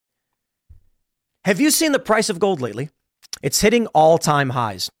Have you seen the price of gold lately? It's hitting all-time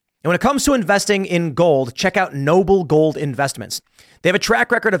highs. And when it comes to investing in gold, check out Noble Gold Investments. They have a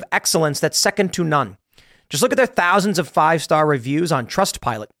track record of excellence that's second to none. Just look at their thousands of five-star reviews on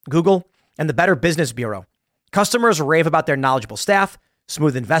Trustpilot, Google, and the Better Business Bureau. Customers rave about their knowledgeable staff,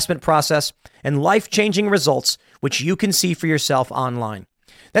 smooth investment process, and life-changing results, which you can see for yourself online.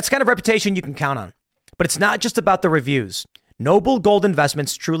 That's the kind of reputation you can count on. But it's not just about the reviews. Noble Gold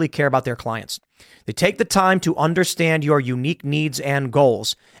Investments truly care about their clients. They take the time to understand your unique needs and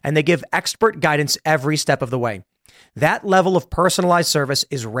goals, and they give expert guidance every step of the way. That level of personalized service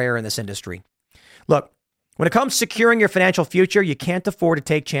is rare in this industry. Look, when it comes to securing your financial future, you can't afford to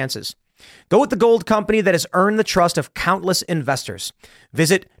take chances. Go with the gold company that has earned the trust of countless investors.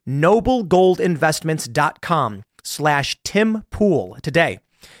 Visit noblegoldinvestments.com/Tim Pool today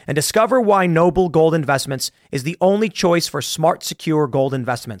and discover why Noble Gold Investments is the only choice for smart, secure gold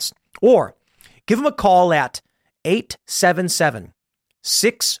investments. Or give them a call at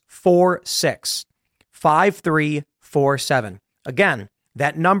 877-646-5347. Again,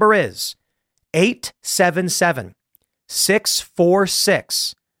 that number is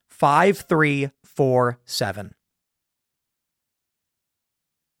 877-646-5347.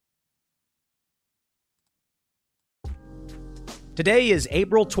 Today is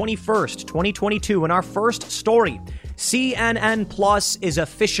April 21st, 2022, and our first story, CNN Plus is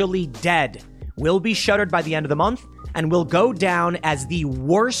officially dead, will be shuttered by the end of the month, and will go down as the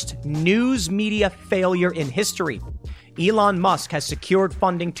worst news media failure in history. Elon Musk has secured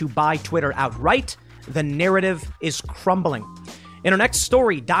funding to buy Twitter outright. The narrative is crumbling. In our next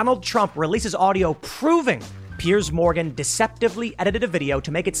story, Donald Trump releases audio proving Piers Morgan deceptively edited a video to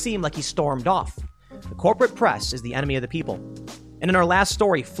make it seem like he stormed off. The corporate press is the enemy of the people. And in our last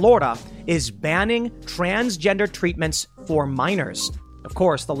story, Florida is banning transgender treatments for minors. Of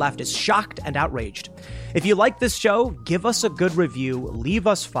course, the left is shocked and outraged. If you like this show, give us a good review, leave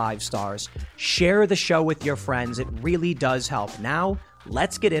us 5 stars, share the show with your friends. It really does help. Now,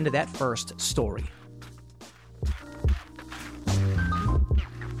 let's get into that first story.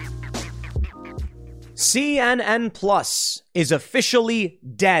 CNN Plus is officially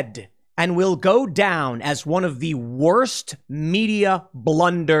dead and will go down as one of the worst media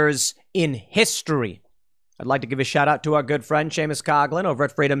blunders in history. I'd like to give a shout out to our good friend Seamus Coughlin over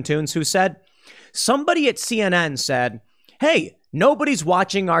at Freedom Tunes, who said, somebody at CNN said, hey, nobody's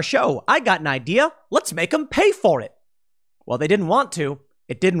watching our show. I got an idea. Let's make them pay for it. Well, they didn't want to.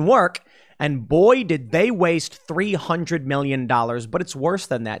 It didn't work. And boy, did they waste $300 million. But it's worse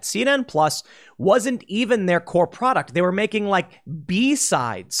than that. CNN Plus wasn't even their core product. They were making like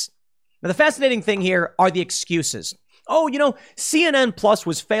B-sides. Now, the fascinating thing here are the excuses. Oh, CNN Plus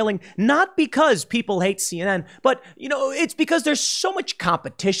was failing not because people hate CNN, but, it's because there's so much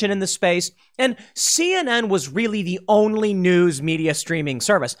competition in the space. And CNN was really the only news media streaming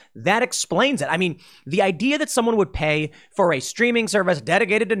service. That explains it. I mean, the idea that someone would pay for a streaming service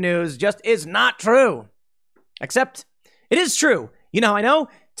dedicated to news just is not true. Except it is true. I know,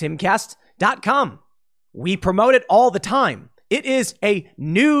 timcast.com. We promote it all the time. It is a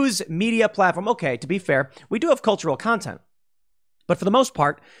news media platform. Okay, to be fair, we do have cultural content. But for the most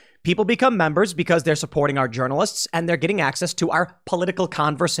part, people become members because they're supporting our journalists and they're getting access to our political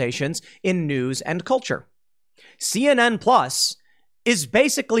conversations in news and culture. CNN Plus is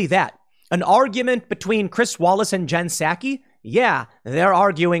basically that. An argument between Chris Wallace and Jen Psaki? Yeah, they're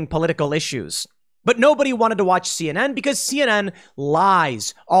arguing political issues. But nobody wanted to watch CNN because CNN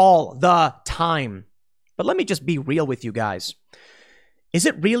lies all the time. But let me just be real with you guys. Is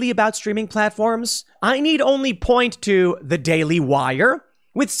it really about streaming platforms? I need only point to The Daily Wire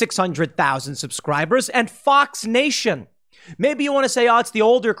with 600,000 subscribers and Fox Nation. Maybe you want to say, oh, it's the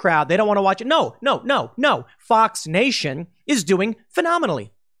older crowd. They don't want to watch it. No. Fox Nation is doing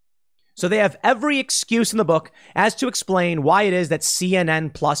phenomenally. So they have every excuse in the book as to explain why it is that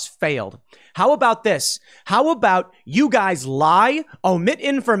CNN Plus failed. How about this? How about you guys lie, omit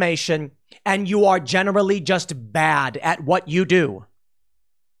information, and you are generally just bad at what you do?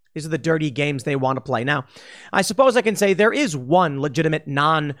 These are the dirty games they want to play. Now, I suppose I can say there is one legitimate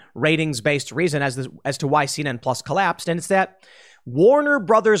non-ratings-based reason as to why CNN Plus collapsed, and it's that Warner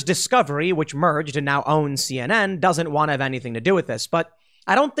Brothers Discovery, which merged and now owns CNN, doesn't want to have anything to do with this. But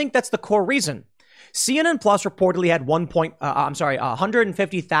I don't think that's the core reason. CNN Plus reportedly had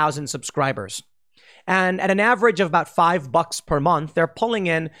 150,000 subscribers. And at an average of about $5 per month, they're pulling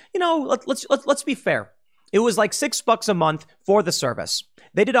in, let's be fair. It was like $6 a month for the service.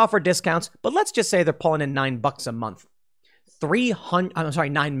 They did offer discounts, but let's just say they're pulling in $9 a month.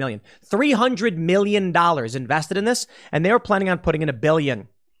 $9 million. $300 million invested in this, and they were planning on putting in $1 billion.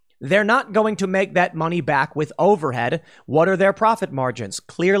 They're not going to make that money back with overhead. What are their profit margins?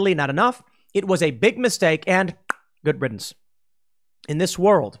 Clearly not enough. It was a big mistake and good riddance. In this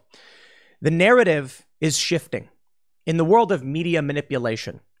world, the narrative is shifting. In the world of media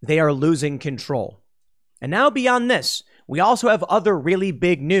manipulation, they are losing control. And now beyond this, we also have other really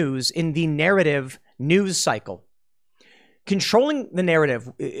big news in the narrative news cycle. Controlling the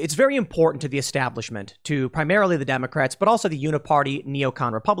narrative, it's very important to the establishment, to primarily the Democrats, but also the uniparty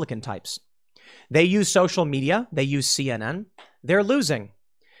neocon Republican types. They use social media. They use CNN. They're losing.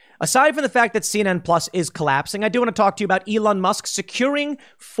 Aside from the fact that CNN Plus is collapsing, I do want to talk to you about Elon Musk securing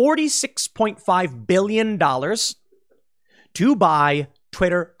 $46.5 billion to buy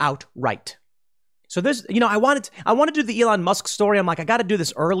Twitter outright. So this, I wanted to do the Elon Musk story. I'm like, I got to do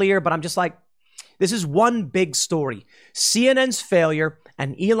this earlier, but I'm just like, this is one big story. CNN's failure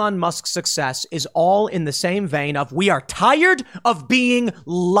and Elon Musk's success is all in the same vein of we are tired of being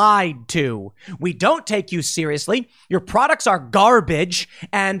lied to. We don't take you seriously. Your products are garbage,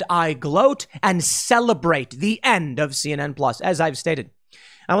 and I gloat and celebrate the end of CNN Plus. As I've stated,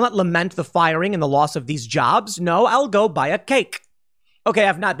 I will not lament the firing and the loss of these jobs. No, I'll go buy a cake. Okay,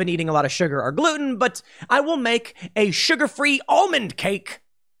 I've not been eating a lot of sugar or gluten, but I will make a sugar-free almond cake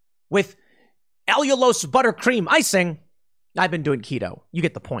with allulose buttercream icing. I've been doing keto. You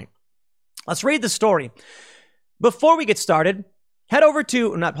get the point. Let's read the story. Before we get started, head over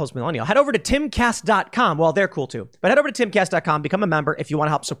to, not post-millennial, head over to timcast.com. Well, they're cool too. But head over to timcast.com, become a member if you want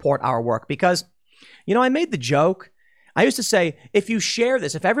to help support our work. Because, I made the joke. I used to say, if you share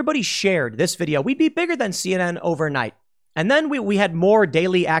this, if everybody shared this video, we'd be bigger than CNN overnight. And then we had more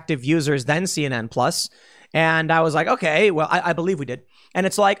daily active users than CNN Plus. And I was like, okay, well, I believe we did. And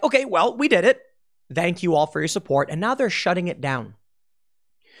it's like, okay, well, we did it. Thank you all for your support. And now they're shutting it down.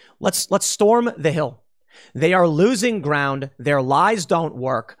 Let's storm the hill. They are losing ground. Their lies don't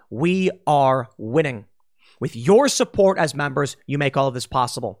work. We are winning. With your support as members, you make all of this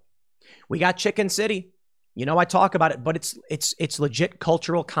possible. We got Chicken City. I talk about it, but it's legit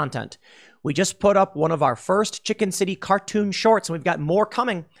cultural content. We just put up one of our first Chicken City cartoon shorts, and we've got more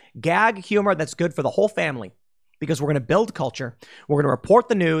coming. Gag humor that's good for the whole family. Because we're going to build culture. We're going to report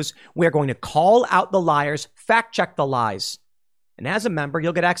the news. We're going to call out the liars, fact check the lies. And as a member,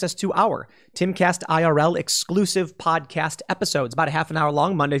 you'll get access to our Timcast IRL exclusive podcast episodes, about a half an hour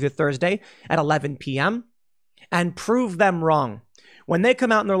long, Monday through Thursday at 11 p.m. And prove them wrong. When they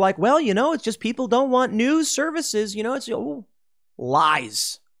come out and they're like, well, it's just people don't want news services. It's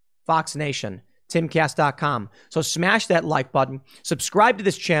lies. Fox Nation, timcast.com. So smash that like button, subscribe to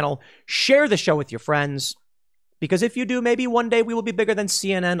this channel, share the show with your friends. Because if you do, maybe one day we will be bigger than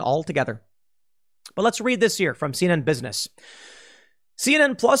CNN altogether. But let's read this here from CNN Business.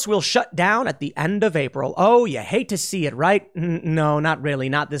 CNN Plus will shut down at the end of April. Oh, you hate to see it, right? No, not really.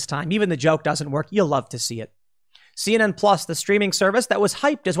 Not this time. Even the joke doesn't work. You'll love to see it. CNN Plus, the streaming service that was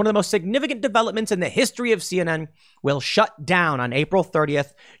hyped as one of the most significant developments in the history of CNN, will shut down on April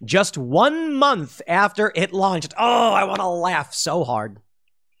 30th, just 1 month after it launched. Oh, I want to laugh so hard.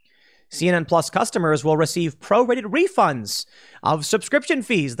 CNN Plus customers will receive prorated refunds of subscription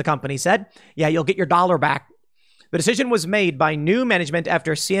fees, the company said. Yeah, you'll get your dollar back. The decision was made by new management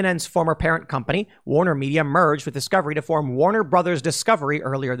after CNN's former parent company, Warner Media, merged with Discovery to form Warner Brothers Discovery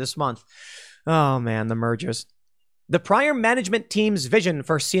earlier this month. Oh man, the mergers. The prior management team's vision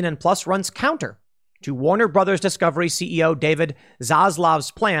for CNN Plus runs counter to Warner Brothers Discovery CEO David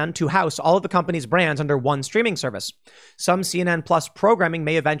Zaslav's plan to house all of the company's brands under one streaming service. Some CNN Plus programming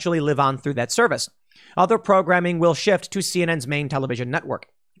may eventually live on through that service. Other programming will shift to CNN's main television network.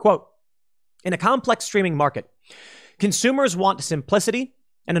 Quote, in a complex streaming market, consumers want simplicity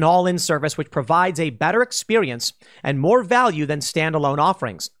and an all-in service which provides a better experience and more value than standalone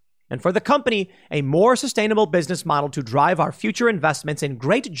offerings. And for the company, a more sustainable business model to drive our future investments in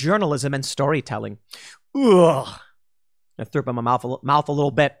great journalism and storytelling. Ugh. I threw up in my mouth a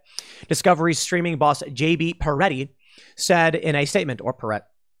little bit. Discovery's streaming boss, JB Peretti, said in a statement, or Perret,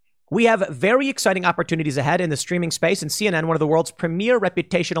 we have very exciting opportunities ahead in the streaming space, and CNN, one of the world's premier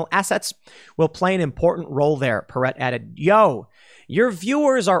reputational assets, will play an important role there. Perret added, yo, your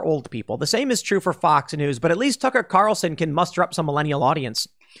viewers are old people. The same is true for Fox News, but at least Tucker Carlson can muster up some millennial audience.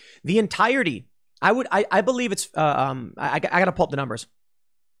 The entirety, I believe it's, I got to pull up the numbers.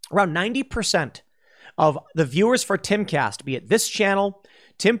 Around 90% of the viewers for Timcast, be it this channel,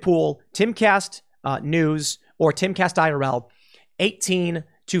 Tim Pool, Timcast News, or Timcast IRL, 18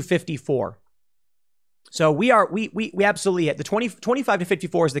 to 54. So we absolutely hit the 25 to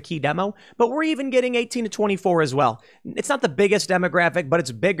 54 is the key demo, but we're even getting 18 to 24 as well. It's not the biggest demographic, but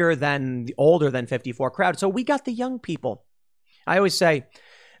it's bigger than the older than 54 crowd. So we got the young people. I always say,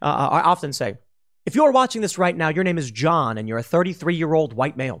 I often say, if you're watching this right now, your name is John and you're a 33-year-old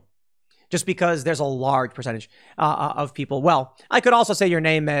white male. Just because there's a large percentage of people. Well, I could also say your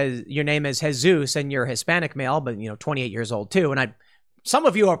name is Jesus and you're Hispanic male, but 28 years old too. And some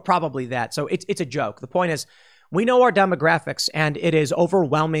of you are probably that. So it's a joke. The point is, we know our demographics, and it is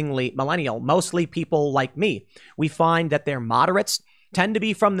overwhelmingly millennial, mostly people like me. We find that their moderates tend to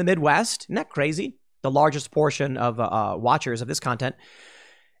be from the Midwest. Isn't that crazy? The largest portion of watchers of this content.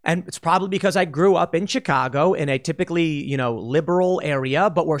 And it's probably because I grew up in Chicago in a typically, liberal area,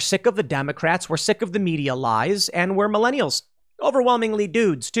 but we're sick of the Democrats. We're sick of the media lies, and we're millennials. Overwhelmingly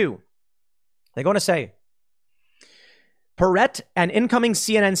dudes, too. They're going to say, Perret and incoming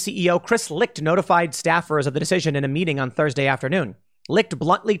CNN CEO Chris Licht notified staffers of the decision in a meeting on Thursday afternoon. Licht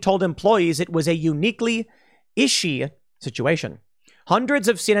bluntly told employees it was a uniquely ishy situation. Hundreds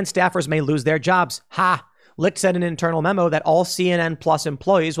of CNN staffers may lose their jobs. Ha! Licht said in an internal memo that all CNN Plus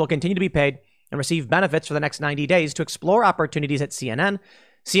employees will continue to be paid and receive benefits for the next 90 days to explore opportunities at CNN,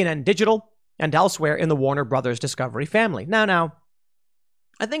 CNN Digital, and elsewhere in the Warner Brothers Discovery family. Now,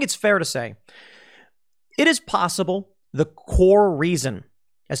 I think it's fair to say it is possible the core reason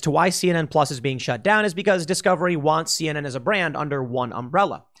as to why CNN Plus is being shut down is because Discovery wants CNN as a brand under one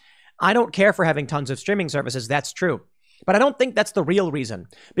umbrella. I don't care for having tons of streaming services. That's true. But I don't think that's the real reason.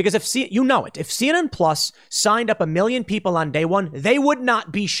 Because if CNN Plus signed up 1 million people on day one, they would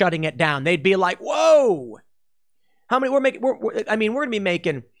not be shutting it down. They'd be like, whoa, how many we're going to be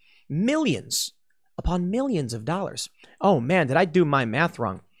making millions upon millions of dollars. Oh man, did I do my math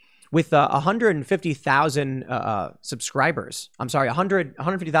wrong? With 150,000 subscribers. I'm sorry,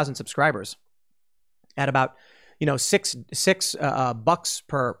 150,000 subscribers at about six bucks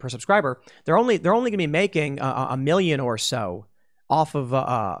per subscriber. They're only going to be making a million or so off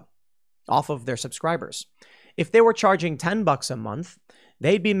of their subscribers. If they were charging $10 a month,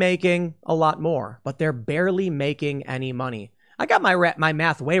 they'd be making a lot more, but they're barely making any money. I got my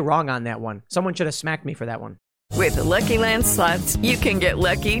math way wrong on that one. Someone should have smacked me for that one. With the Lucky Land Slots, you can get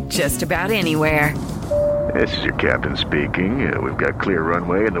lucky just about anywhere. This is your captain speaking. We've got clear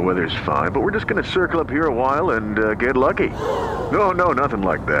runway and the weather's fine, but we're just going to circle up here a while and get lucky. No, nothing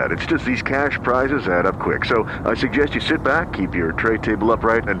like that. It's just these cash prizes add up quick. So I suggest you sit back, keep your tray table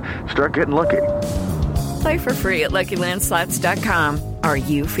upright, and start getting lucky. Play for free at LuckyLandSlots.com. Are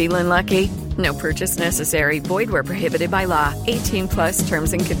you feeling lucky? No purchase necessary. Void where prohibited by law. 18+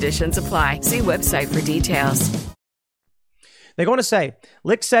 terms and conditions apply. See website for details. They're going to say,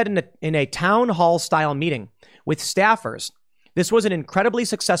 Licht said in a town hall style meeting with staffers, this was an incredibly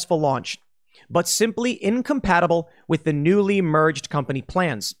successful launch, but simply incompatible with the newly merged company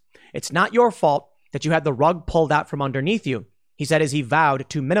plans. It's not your fault that you had the rug pulled out from underneath you, he said as he vowed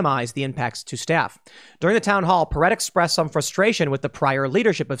to minimize the impacts to staff. During the town hall, Perret expressed some frustration with the prior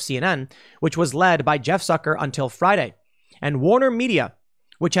leadership of CNN, which was led by Jeff Zucker until Friday, and Warner Media,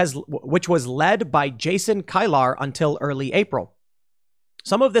 which was led by Jason Kilar until early April.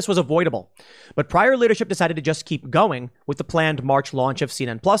 Some of this was avoidable, but prior leadership decided to just keep going with the planned March launch of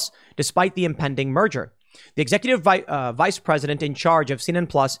CNN Plus, despite the impending merger. The executive vice president in charge of CNN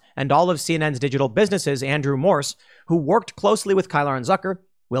Plus and all of CNN's digital businesses, Andrew Morse, who worked closely with Kilar and Zucker,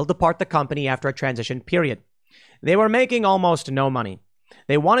 will depart the company after a transition period. They were making almost no money.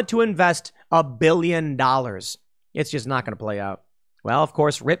 They wanted to invest $1 billion. It's just not going to play out. Well, of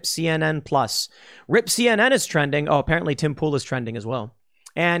course, RIP CNN Plus. RIP CNN is trending. Oh, apparently Tim Pool is trending as well.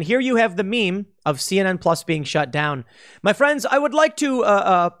 And here you have the meme of CNN Plus being shut down. My friends, I would like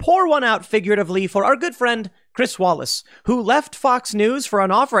to pour one out figuratively for our good friend Chris Wallace, who left Fox News for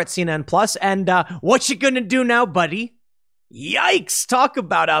an offer at CNN Plus. And what you gonna do now, buddy? Yikes! Talk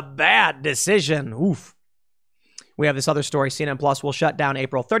about a bad decision. Oof. We have this other story. CNN Plus will shut down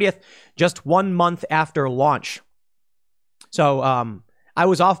April 30th, just 1 month after launch. So I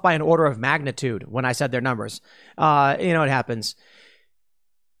was off by an order of magnitude when I said their numbers. It happens.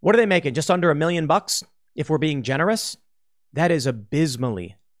 What are they making? Just under $1 million bucks? If we're being generous, that is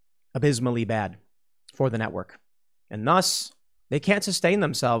abysmally bad for the network. And thus, they can't sustain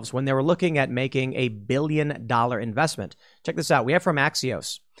themselves when they were looking at making $1 billion investment. Check this out. We have from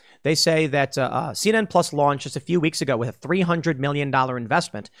Axios. They say that CNN Plus launched just a few weeks ago with a $300 million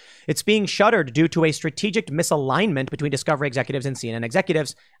investment. It's being shuttered due to a strategic misalignment between Discovery executives and CNN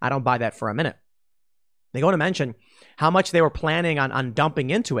executives. I don't buy that for a minute. They go to mention how much they were planning on dumping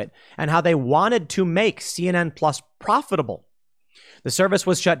into it and how they wanted to make CNN Plus profitable. The service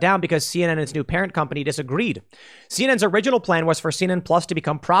was shut down because CNN and its new parent company disagreed. CNN's original plan was for CNN Plus to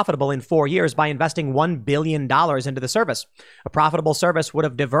become profitable in 4 years by investing $1 billion into the service. A profitable service would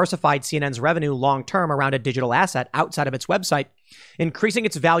have diversified CNN's revenue long-term around a digital asset outside of its website, increasing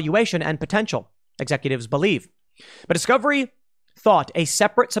its valuation and potential, executives believe. But Discovery thought a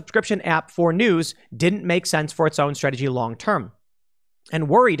separate subscription app for news didn't make sense for its own strategy long-term, and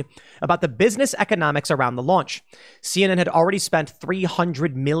worried about the business economics around the launch. CNN had already spent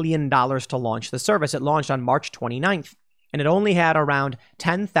 $300 million to launch the service. It launched on March 29th, and it only had around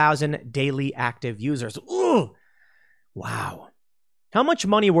 10,000 daily active users. Ooh, wow. How much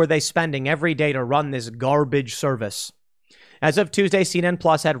money were they spending every day to run this garbage service? As of Tuesday, CNN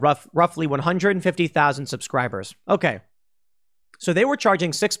Plus had roughly 150,000 subscribers. Okay. So they were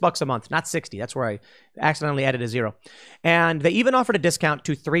charging $6 a month, not 60. That's where I accidentally added a zero. And they even offered a discount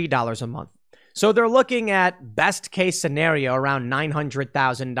to $3 a month. So they're looking at best case scenario around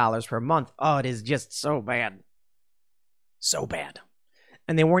 $900,000 per month. Oh, it is just so bad. So bad.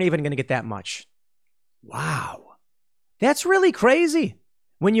 And they weren't even going to get that much. Wow. That's really crazy.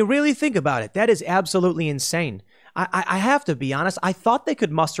 When you really think about it, that is absolutely insane. I have to be honest. I thought they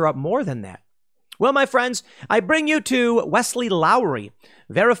could muster up more than that. Well, my friends, I bring you to Wesley Lowery,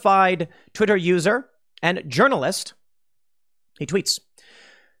 verified Twitter user and journalist. He tweets,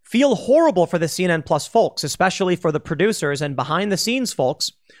 "Feel horrible for the CNN Plus folks, especially for the producers and behind-the-scenes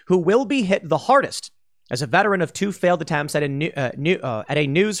folks who will be hit the hardest. As a veteran of 2 failed attempts at a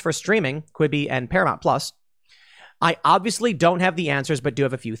news for streaming, Quibi and Paramount Plus, I obviously don't have the answers, but do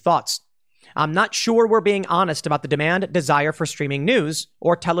have a few thoughts. I'm not sure we're being honest about the demand, desire for streaming news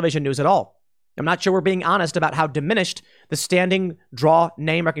or television news at all. I'm not sure we're being honest about how diminished the standing draw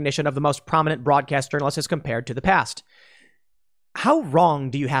name recognition of the most prominent broadcast journalists is compared to the past." How wrong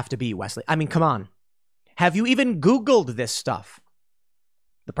do you have to be, Wesley? I mean, come on. Have you even Googled this stuff?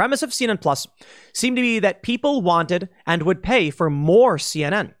 The premise of CNN Plus seemed to be that people wanted and would pay for more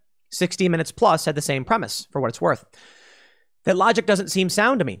CNN. 60 Minutes Plus had the same premise, for what it's worth. That logic doesn't seem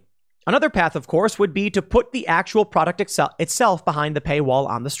sound to me. Another path, of course, would be to put the actual product itself behind the paywall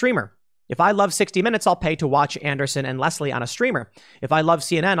on the streamer. If I love 60 Minutes, I'll pay to watch Anderson and Leslie on a streamer. If I love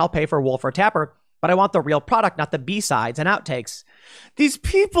CNN, I'll pay for Wolf or Tapper, but I want the real product, not the B-sides and outtakes. These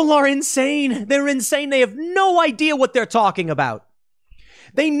people are insane. They're insane. They have no idea what they're talking about.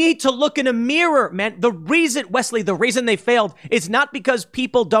 They need to look in a mirror, man. The reason they failed is not because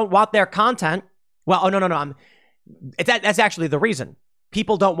people don't want their content. Well, no. That's actually the reason.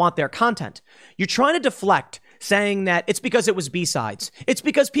 People don't want their content. You're trying to deflect, saying that it's because it was B-sides. It's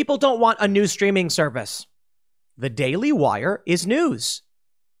because people don't want a new streaming service. The Daily Wire is news.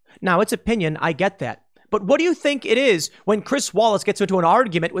 Now, it's opinion. I get that. But what do you think it is when Chris Wallace gets into an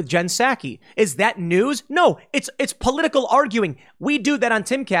argument with Jen Psaki? Is that news? No, it's political arguing. We do that on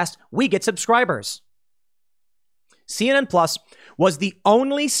Timcast. We get subscribers. CNN Plus was the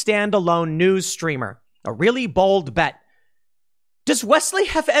only standalone news streamer. A really bold bet. Does Wesley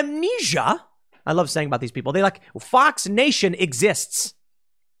have amnesia? I love saying about these people. They Fox Nation exists.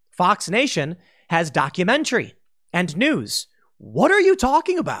 Fox Nation has documentary and news. What are you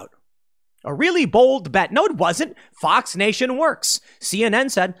talking about? A really bold bet. No, it wasn't. Fox Nation works.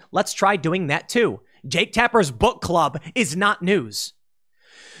 CNN said, let's try doing that too. Jake Tapper's book club is not news.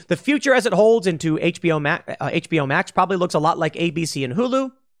 The future as it holds into HBO Max probably looks a lot like ABC and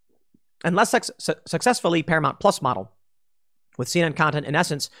Hulu, and less successfully Paramount Plus model, with CNN content, in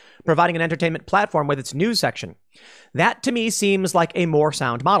essence, providing an entertainment platform with its news section. That, to me, seems like a more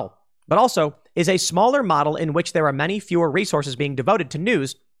sound model, but also is a smaller model in which there are many fewer resources being devoted to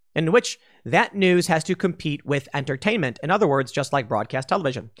news, in which that news has to compete with entertainment. In other words, just like broadcast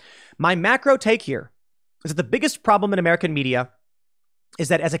television. My macro take here is that the biggest problem in American media is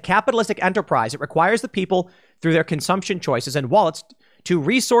that as a capitalistic enterprise, it requires the people, through their consumption choices and wallets, to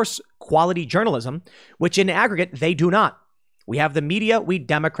resource quality journalism, which in aggregate, they do not. We have the media we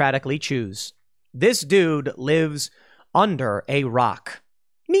democratically choose. This dude lives under a rock.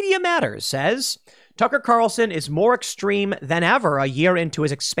 Media Matters says Tucker Carlson is more extreme than ever a year into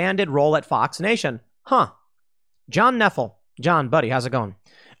his expanded role at Fox Nation. John Neffel. John, buddy, how's it going?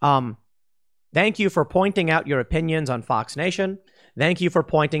 Thank you for pointing out your opinions on Fox Nation. Thank you for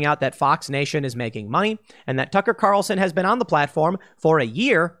pointing out that Fox Nation is making money and that Tucker Carlson has been on the platform for a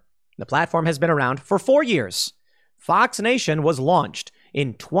year. The platform has been around for 4 years. Fox Nation was launched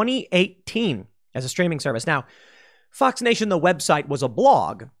in 2018 as a streaming service. Now, Fox Nation, the website, was a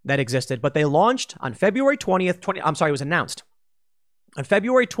blog that existed, but they launched on February 20th, it was announced on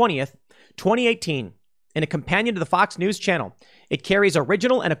February 20th, 2018, in a companion to the Fox News channel. It carries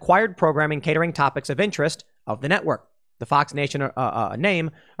original and acquired programming catering topics of interest of the network. The Fox Nation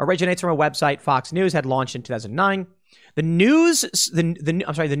name originates from a website Fox News had launched in 2009. The news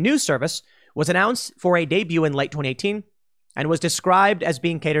service was announced for a debut in late 2018 and was described as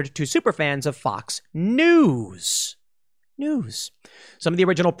being catered to superfans of Fox News. Some of the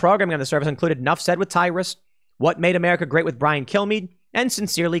original programming on the service included Enough Said with Tyrus, What Made America Great with Brian Kilmeade, and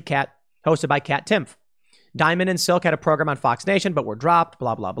Sincerely Kat, hosted by Kat Timpf. Diamond and Silk had a program on Fox Nation, but were dropped,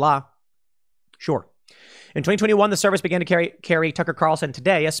 blah, blah, blah. Sure. In 2021, the service began to carry Tucker Carlson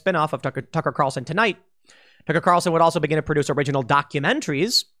Today, a spinoff of Tucker Carlson Tonight. Tucker Carlson would also begin to produce original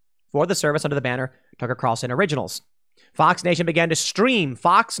documentaries for the service under the banner Tucker Carlson Originals. Fox Nation began to stream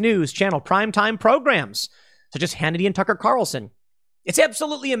Fox News Channel primetime programs, such as Hannity and Tucker Carlson. It's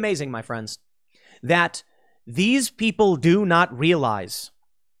absolutely amazing, my friends, that these people do not realize.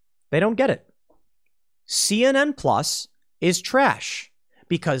 They don't get it. CNN Plus is trash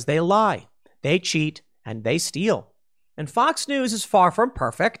because they lie, they cheat, and they steal. And Fox News is far from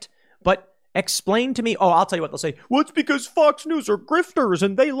perfect, but explain to me, I'll tell you what they'll say. Well, it's because Fox News are grifters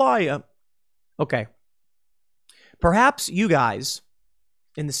and they lie. Okay. Perhaps you guys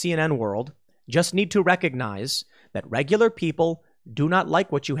in the CNN world just need to recognize that regular people do not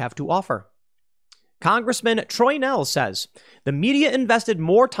like what you have to offer. Congressman Troy Nell says the media invested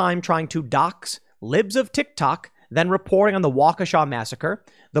more time trying to dox libs of TikTok than reporting on the Waukesha massacre,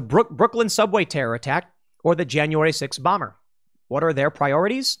 the Brooklyn subway terror attack, or the January 6th bomber. What are their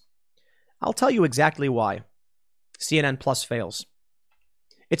priorities? I'll tell you exactly why CNN Plus fails.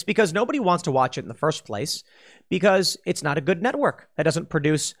 It's because nobody wants to watch it in the first place, because it's not a good network that doesn't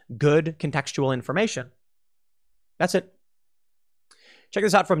produce good contextual information. That's it. Check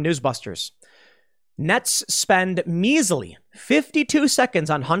this out from Newsbusters. Nets spend measly 52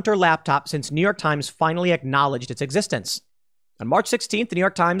 seconds on Hunter laptop since New York Times finally acknowledged its existence. On March 16th, the New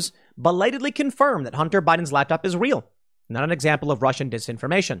York Times belatedly confirmed that Hunter Biden's laptop is real, not an example of Russian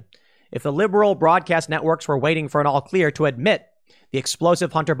disinformation. If the liberal broadcast networks were waiting for an all clear to admit the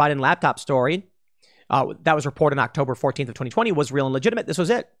explosive Hunter Biden laptop story that was reported on October 14th of 2020 was real and legitimate, this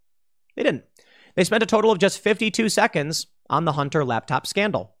was it. They didn't. They spent a total of just 52 seconds on the Hunter laptop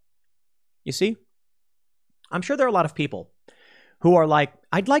scandal. You see? I'm sure there are a lot of people who are like,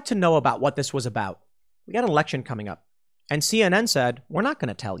 I'd like to know about what this was about. We got an election coming up. And CNN said, we're not going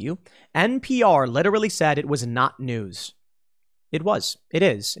to tell you. NPR literally said it was not news. It was. It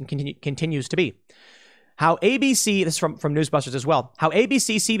is. And continues to be. How ABC, this is from Newsbusters as well, how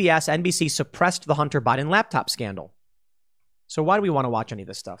ABC, CBS, NBC suppressed the Hunter Biden laptop scandal. So why do we want to watch any of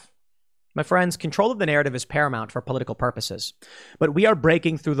this stuff? My friends, control of the narrative is paramount for political purposes. But we are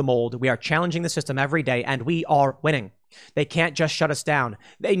breaking through the mold. We are challenging the system every day, and we are winning. They can't just shut us down.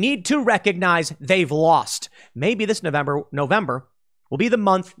 They need to recognize they've lost. Maybe this November will be the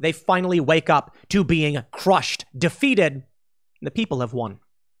month they finally wake up to being crushed, defeated, and the people have won.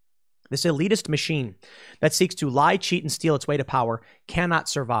 This elitist machine that seeks to lie, cheat, and steal its way to power cannot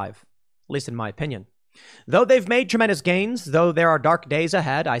survive, at least in my opinion. Though they've made tremendous gains, though there are dark days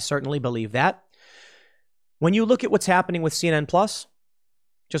ahead, I certainly believe that. When you look at what's happening with CNN Plus,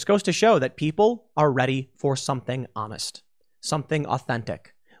 just goes to show that people are ready for something honest, something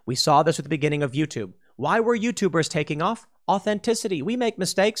authentic. We saw this at the beginning of YouTube. Why were YouTubers taking off? Authenticity. We make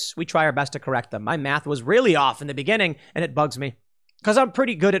mistakes. We try our best to correct them. My math was really off in the beginning, and it bugs me because I'm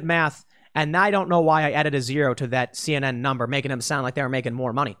pretty good at math, and I don't know why I added a zero to that CNN number, making them sound like they were making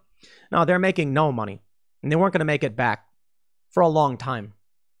more money. No, they're making no money, and they weren't going to make it back for a long time.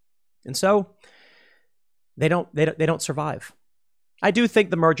 And so they don't survive. I do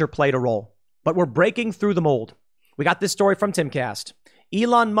think the merger played a role, but we're breaking through the mold. We got this story from Timcast.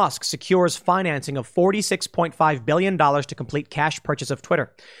 Elon Musk secures financing of $46.5 billion to complete cash purchase of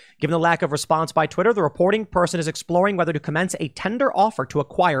Twitter. Given the lack of response by Twitter, the reporting person is exploring whether to commence a tender offer to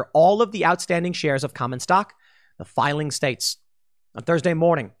acquire all of the outstanding shares of common stock, the filing states. On Thursday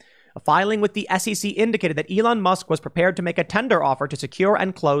morning, a filing with the SEC indicated that Elon Musk was prepared to make a tender offer to secure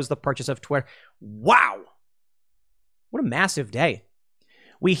and close the purchase of Twitter. Wow! What a massive day.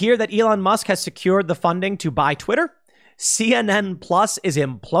 We hear that Elon Musk has secured the funding to buy Twitter. CNN Plus is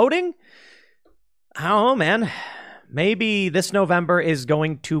imploding. I don't know, man. Maybe this November is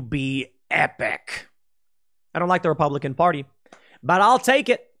going to be epic. I don't like the Republican Party, but I'll take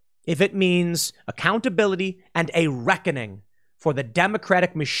it if it means accountability and a reckoning for the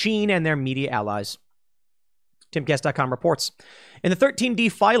Democratic machine and their media allies. TimCast.com reports. In the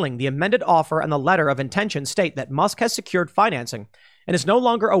 13D filing, the amended offer and the letter of intention state that Musk has secured financing and is no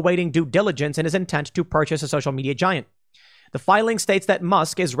longer awaiting due diligence in his intent to purchase a social media giant. The filing states that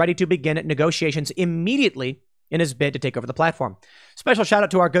Musk is ready to begin negotiations immediately in his bid to take over the platform. Special shout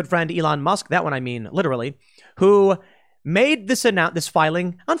out to our good friend Elon Musk, that one I mean literally, who made this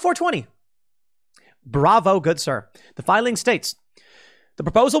filing on 420. Bravo, good sir. The filing states, the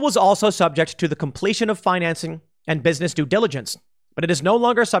proposal was also subject to the completion of financing and business due diligence, but it is no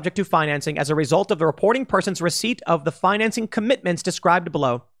longer subject to financing as a result of the reporting person's receipt of the financing commitments described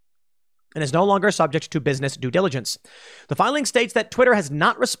below, and is no longer subject to business due diligence. The filing states that Twitter has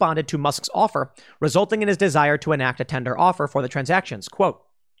not responded to Musk's offer, resulting in his desire to enact a tender offer for the transactions. Quote,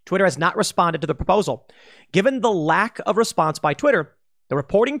 Twitter has not responded to the proposal. Given the lack of response by Twitter, the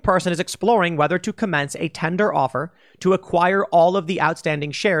reporting person is exploring whether to commence a tender offer to acquire all of the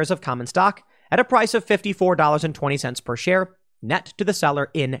outstanding shares of common stock at a price of $54.20 per share, net to the seller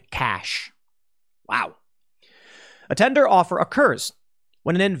in cash. Wow. A tender offer occurs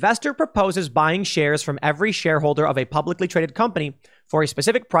when an investor proposes buying shares from every shareholder of a publicly traded company for a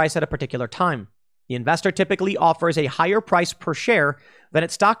specific price at a particular time. The investor typically offers a higher price per share than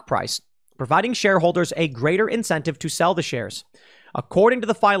its stock price, providing shareholders a greater incentive to sell the shares. According to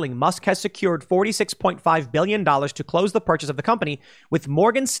the filing, Musk has secured $46.5 billion to close the purchase of the company, with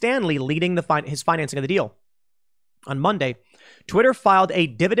Morgan Stanley leading his financing of the deal. On Monday, Twitter filed a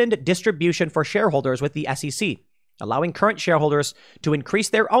dividend distribution for shareholders with the SEC, allowing current shareholders to increase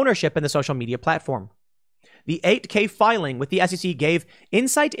their ownership in the social media platform. The 8K filing with the SEC gave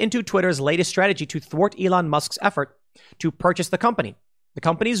insight into Twitter's latest strategy to thwart Elon Musk's effort to purchase the company. The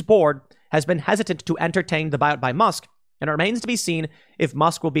company's board has been hesitant to entertain the buyout by Musk, and it remains to be seen if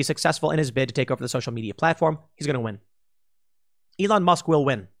Musk will be successful in his bid to take over the social media platform. He's going to win. Elon Musk will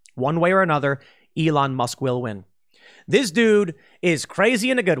win. One way or another, Elon Musk will win. This dude is crazy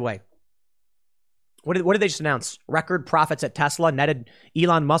in a good way. What did they just announce? Record profits at Tesla netted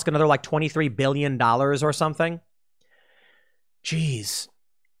Elon Musk another like $23 billion or something. Jeez.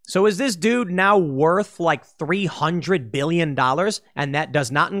 So is this dude now worth like $300 billion? And that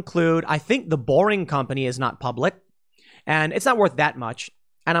does not include, I think the Boring Company is not public. And it's not worth that much.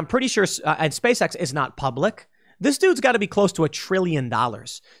 And I'm pretty sure and SpaceX is not public. This dude's got to be close to $1 trillion.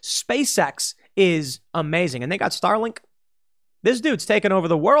 SpaceX is amazing. And they got Starlink. This dude's taking over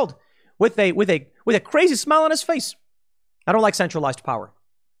the world with a crazy smile on his face. I don't like centralized power.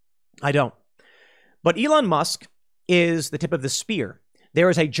 I don't. But Elon Musk is the tip of the spear.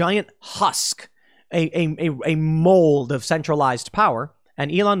 There is a giant husk, a mold of centralized power.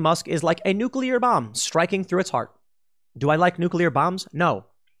 And Elon Musk is like a nuclear bomb striking through its heart. Do I like nuclear bombs? No.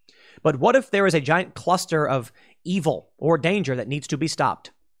 But what if there is a giant cluster of evil or danger that needs to be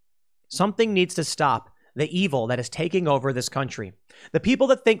stopped? Something needs to stop the evil that is taking over this country. The people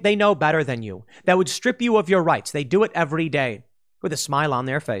that think they know better than you, that would strip you of your rights. They do it every day with a smile on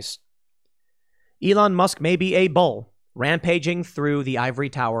their face. Elon Musk may be a bull rampaging through the ivory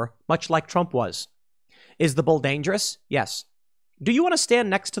tower, much like Trump was. Is the bull dangerous? Yes. Do you want to stand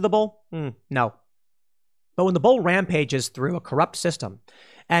next to the bull? No. But when the bull rampages through a corrupt system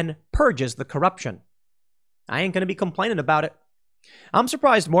and purges the corruption, I ain't going to be complaining about it. I'm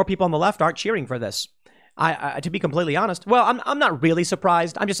surprised more people on the left aren't cheering for this. To be completely honest, well, I'm not really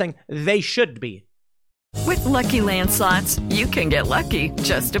surprised. I'm just saying they should be. With Lucky Land Slots, you can get lucky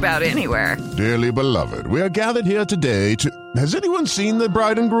just about anywhere. Dearly beloved, we are gathered here today to... Has anyone seen the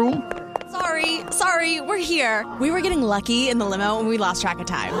bride and groom? Sorry, we're here. We were getting lucky in the limo and we lost track of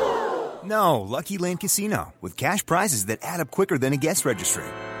time. No, Lucky Land Casino, with cash prizes that add up quicker than a guest registry.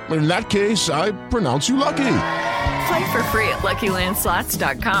 In that case, I pronounce you lucky. Play for free at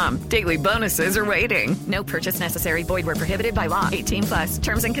LuckyLandSlots.com. Daily bonuses are waiting. No purchase necessary. Void where prohibited by law. 18+.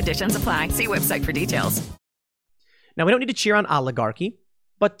 Terms and conditions apply. See website for details. Now, we don't need to cheer on oligarchy,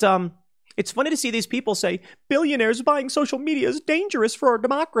 but it's funny to see these people say billionaires buying social media is dangerous for our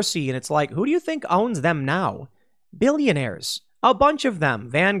democracy. And it's like, who do you think owns them now? Billionaires. A bunch of them.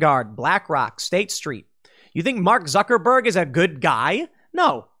 Vanguard, BlackRock, State Street. You think Mark Zuckerberg is a good guy?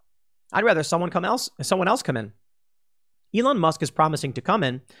 No. I'd rather someone else come in. Elon Musk is promising to come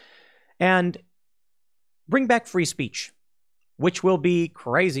in and bring back free speech, which will be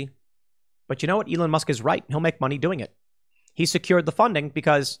crazy. But you know what? Elon Musk is right. He'll make money doing it. He secured the funding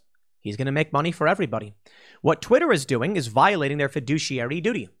because he's going to make money for everybody. What Twitter is doing is violating their fiduciary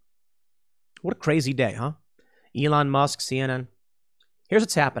duty. What a crazy day, huh? Elon Musk, CNN. Here's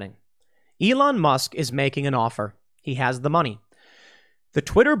what's happening. Elon Musk is making an offer. He has the money. The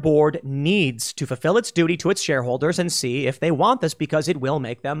Twitter board needs to fulfill its duty to its shareholders and see if they want this because it will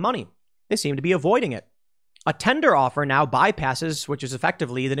make them money. They seem to be avoiding it. A tender offer now bypasses, which is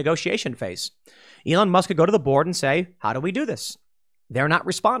effectively the negotiation phase. Elon Musk could go to the board and say, how do we do this? They're not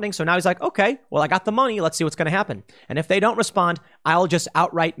responding. So now he's like, okay, well, I got the money. Let's see what's going to happen. And if they don't respond, I'll just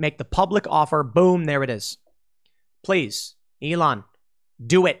outright make the public offer. Boom, there it is. Please, Elon,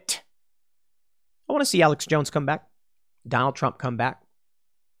 do it. I want to see Alex Jones come back. Donald Trump come back?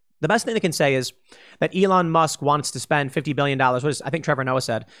 The best thing they can say is that Elon Musk wants to spend $50 billion. I think Trevor Noah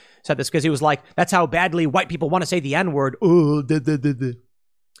said this because he was like, that's how badly white people want to say the N-word.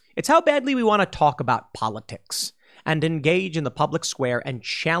 It's how badly we want to talk about politics and engage in the public square and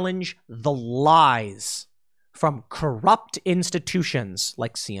challenge the lies from corrupt institutions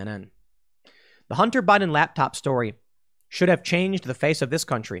like CNN. The Hunter Biden laptop story should have changed the face of this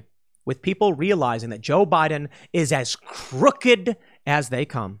country, with people realizing that Joe Biden is as crooked as they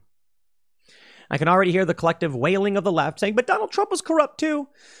come. I can already hear the collective wailing of the left saying, but Donald Trump was corrupt too.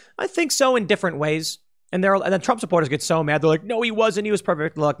 I think so in different ways. And then Trump supporters get so mad. They're like, no, he wasn't. He was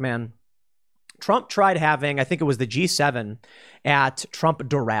perfect. Look, man, Trump tried having, I think it was the G7 at Trump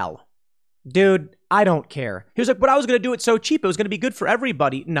Doral. Dude, I don't care. He was like, but I was going to do it so cheap. It was going to be good for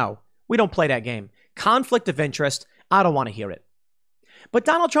everybody. No, we don't play that game. Conflict of interest. I don't want to hear it. But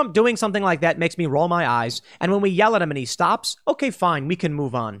Donald Trump doing something like that makes me roll my eyes. And when we yell at him and he stops, okay, fine, we can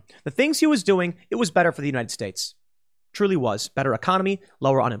move on. The things he was doing, it was better for the United States. Truly was. Better economy,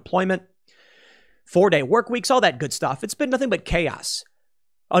 lower unemployment, 4-day work weeks, all that good stuff. It's been nothing but chaos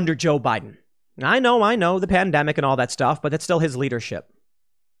under Joe Biden. I know the pandemic and all that stuff, but that's still his leadership.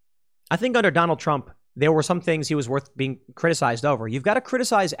 I think under Donald Trump, there were some things he was worth being criticized over. You've got to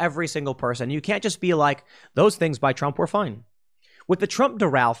criticize every single person. You can't just be like, those things by Trump were fine. With the Trump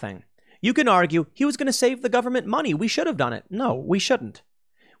Doral thing, you can argue he was going to save the government money. We should have done it. No, we shouldn't.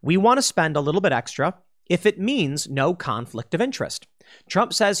 We want to spend a little bit extra if it means no conflict of interest.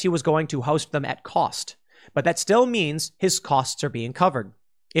 Trump says he was going to host them at cost, but that still means his costs are being covered.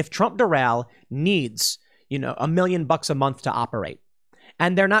 If Trump Doral needs, $1 million a month to operate,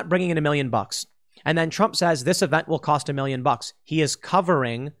 and they're not bringing in $1 million, and then Trump says this event will cost $1 million, he is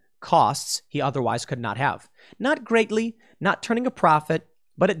covering costs he otherwise could not have. Not greatly, not turning a profit,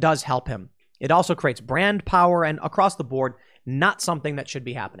 but it does help him. It also creates brand power and across the board, not something that should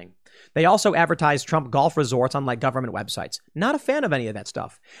be happening. They also advertise Trump golf resorts on like government websites. Not a fan of any of that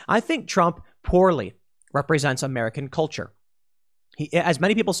stuff. I think Trump poorly represents American culture. As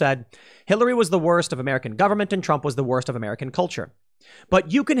many people said, Hillary was the worst of American government and Trump was the worst of American culture.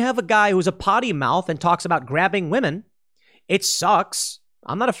 But you can have a guy who's a potty mouth and talks about grabbing women. It sucks.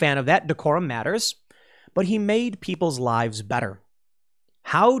 I'm not a fan of that. Decorum matters. But he made people's lives better.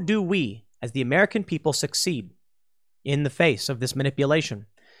 How do we, as the American people, succeed in the face of this manipulation?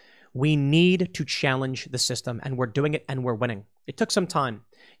 We need to challenge the system, and we're doing it, and we're winning. It took some time.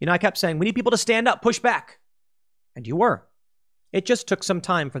 I kept saying, we need people to stand up, push back. And you were. It just took some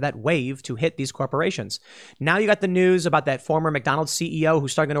time for that wave to hit these corporations. Now you got the news about that former McDonald's CEO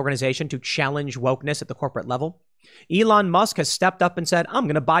who's starting an organization to challenge wokeness at the corporate level. Elon Musk has stepped up and said, I'm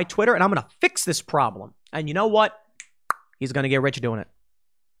going to buy Twitter and I'm going to fix this problem. And you know what? He's going to get rich doing it.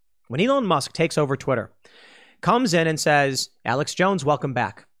 When Elon Musk takes over Twitter, comes in and says, Alex Jones, welcome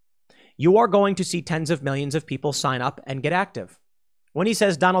back. You are going to see tens of millions of people sign up and get active. When he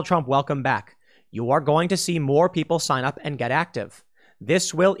says, Donald Trump, welcome back, you are going to see more people sign up and get active.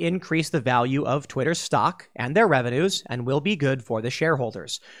 This will increase the value of Twitter's stock and their revenues and will be good for the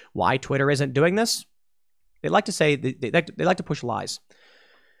shareholders. Why Twitter isn't doing this? They like to say, they like to push lies.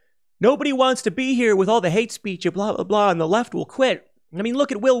 Nobody wants to be here with all the hate speech and blah, blah, blah, and the left will quit. I mean,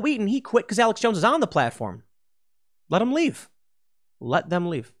 look at Will Wheaton. He quit because Alex Jones is on the platform. Let him leave. Let them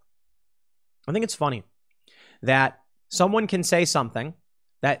leave. I think it's funny that someone can say something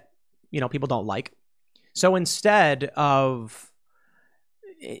that, people don't like. So instead of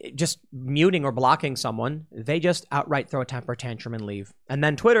just muting or blocking someone, they just outright throw a temper tantrum and leave. And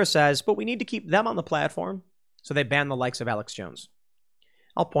then Twitter says, but we need to keep them on the platform. So they ban the likes of Alex Jones.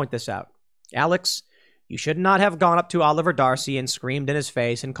 I'll point this out. Alex, you should not have gone up to Oliver Darcy and screamed in his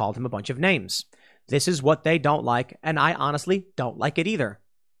face and called him a bunch of names. This is what they don't like, and I honestly don't like it either.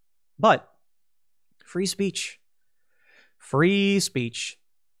 But free speech. Free speech.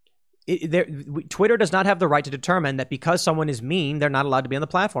 Twitter does not have the right to determine that because someone is mean, they're not allowed to be on the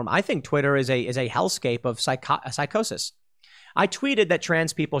platform. I think Twitter is a hellscape of psychosis. I tweeted that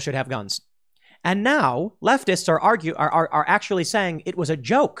trans people should have guns. And now leftists are actually saying it was a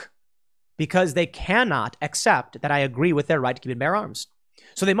joke because they cannot accept that I agree with their right to keep and bear arms.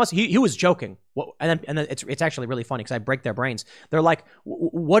 So they must, he was joking. And then it's actually really funny because I break their brains. They're like,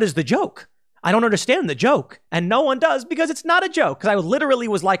 what is the joke? I don't understand the joke. And no one does because it's not a joke. Because I literally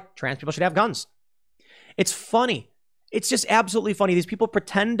was like, trans people should have guns. It's funny. It's just absolutely funny. These people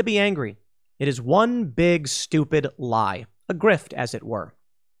pretend to be angry. It is one big, stupid lie. A grift, as it were.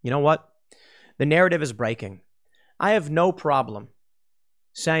 You know what? The narrative is breaking. I have no problem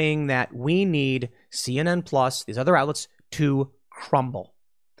saying that we need CNN Plus, these other outlets, to crumble.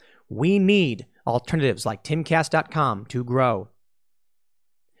 We need alternatives like timcast.com to grow.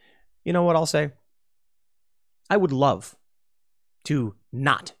 You know what I'll say? I would love to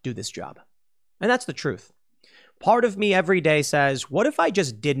not do this job. And that's the truth. Part of me every day says, what if I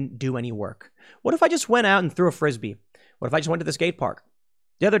just didn't do any work? What if I just went out and threw a Frisbee? What if I just went to the skate park?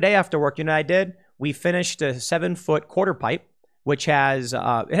 The other day after work, you know what I did? We finished a 7-foot quarter pipe, which has,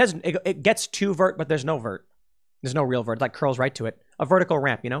 it gets to vert, but there's no vert. There's no real vert. It like curls right to it. A vertical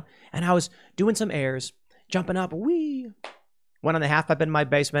ramp, you know? And I was doing some airs, jumping up, wee. Went on the half pipe in my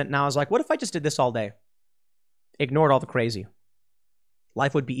basement, and I was like, what if I just did this all day? Ignored all the crazy.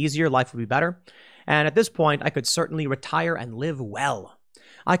 Life would be easier. Life would be better. And at this point, I could certainly retire and live well.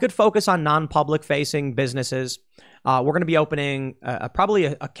 I could focus on non-public facing businesses. We're going to be opening probably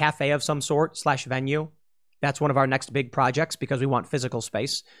a cafe of some sort / venue. That's one of our next big projects because we want physical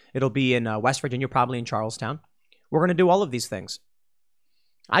space. It'll be in West Virginia, probably in Charlestown. We're going to do all of these things.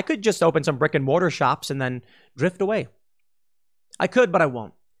 I could just open some brick and mortar shops and then drift away. I could, but I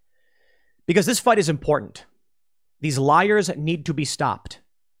won't. Because this fight is important. These liars need to be stopped.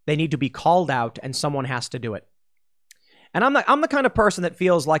 They need to be called out, and someone has to do it. And I'm the kind of person that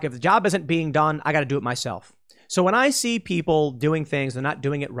feels like if the job isn't being done, I got to do it myself. So when I see people doing things and not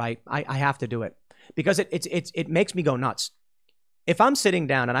doing it right, I have to do it because it makes me go nuts. If I'm sitting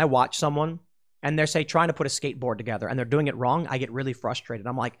down and I watch someone and they're, say, trying to put a skateboard together and they're doing it wrong, I get really frustrated.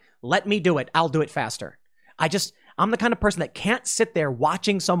 I'm like, let me do it. I'll do it faster. I'm the kind of person that can't sit there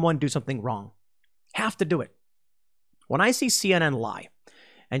watching someone do something wrong. Have to do it. When I see CNN lie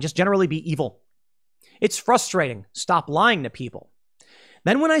and just generally be evil, it's frustrating. Stop lying to people.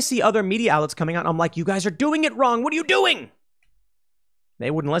 Then when I see other media outlets coming out, I'm like, you guys are doing it wrong. What are you doing?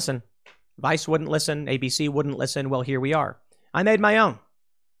 They wouldn't listen. Vice wouldn't listen. ABC wouldn't listen. Well, here we are. I made my own.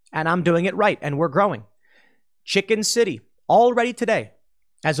 And I'm doing it right. And we're growing. Chicken City, already today,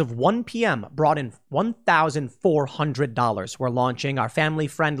 as of 1 p.m., brought in $1,400. We're launching our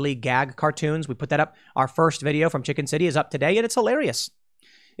family-friendly gag cartoons. We put that up. Our first video from Chicken City is up today, and it's hilarious.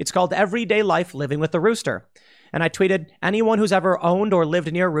 It's called Everyday Life Living with the Rooster. And I tweeted, anyone who's ever owned or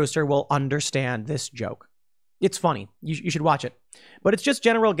lived near a rooster will understand this joke. It's funny. You should watch it. But it's just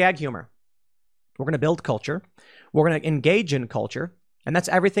general gag humor. We're going to build culture. We're going to engage in culture. And that's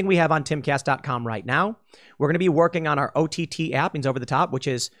everything we have on timcast.com right now. We're going to be working on our OTT app, means over the top, which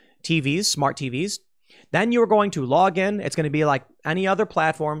is TVs, smart TVs. Then you're going to log in. It's going to be like any other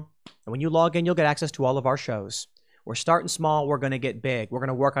platform. And when you log in, you'll get access to all of our shows. We're starting small. We're going to get big. We're going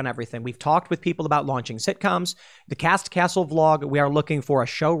to work on everything. We've talked with people about launching sitcoms. The Cast Castle vlog, we are looking for a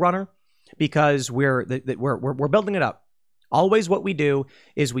showrunner because we're building it up. Always what we do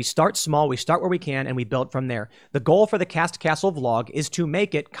is we start small, we start where we can, and we build from there. The goal for the Cast Castle vlog is to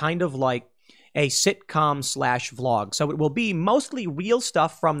make it kind of like a sitcom / vlog. So it will be mostly real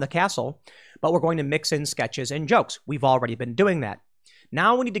stuff from the castle, but we're going to mix in sketches and jokes. We've already been doing that.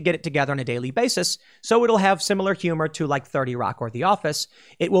 Now we need to get it together on a daily basis, so it'll have similar humor to like 30 Rock or The Office.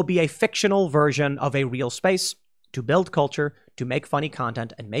 It will be a fictional version of a real space to build culture, to make funny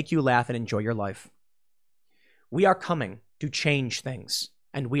content, and make you laugh and enjoy your life. We are coming to change things,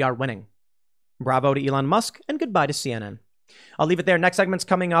 and we are winning. Bravo to Elon Musk, and goodbye to CNN. I'll leave it there. Next segment's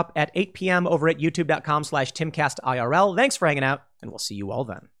coming up at 8 p.m. over at youtube.com/TimCastIRL. Thanks for hanging out, and we'll see you all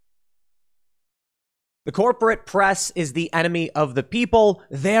then. The corporate press is the enemy of the people.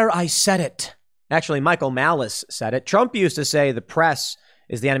 There, I said it. Actually, Michael Malice said it. Trump used to say the press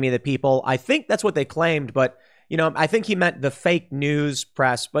is the enemy of the people. I think that's what they claimed, but, I think he meant the fake news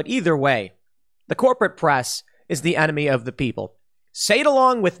press. But either way, the corporate press is the enemy of the people. Say it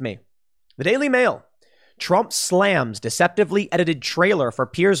along with me. The Daily Mail. Trump slams deceptively edited trailer for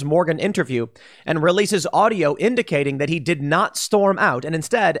Piers Morgan interview and releases audio indicating that he did not storm out and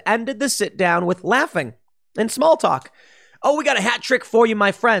instead ended the sit down with laughing and small talk. Oh, we got a hat trick for you,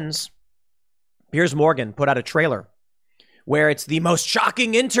 my friends. Piers Morgan put out a trailer where it's the most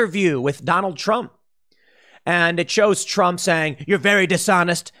shocking interview with Donald Trump. And it shows Trump saying, "You're very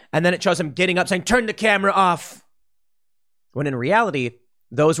dishonest." And then it shows him getting up saying, "Turn the camera off." When in reality,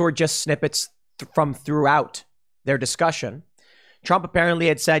 those were just snippets from throughout their discussion. Trump apparently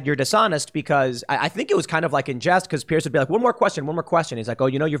had said, "You're dishonest," because I think it was kind of like in jest, because Piers would be like, one more question. He's like, "Oh,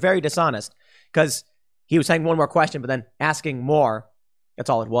 you're very dishonest," because he was saying one more question, but then asking more. That's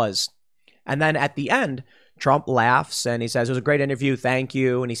all it was. And then at the end, Trump laughs and he says, "It was a great interview. Thank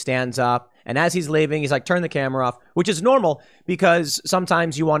you." And he stands up. And as he's leaving, he's like, "Turn the camera off," which is normal because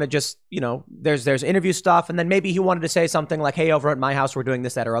sometimes you want to just, there's interview stuff. And then maybe he wanted to say something like, "Hey, over at my house, we're doing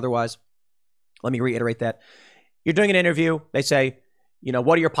this, that, or otherwise." Let me reiterate that. You're doing an interview. They say,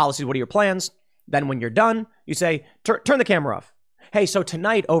 "What are your policies? What are your plans?" Then when you're done, you say, "Turn the camera off." hey, so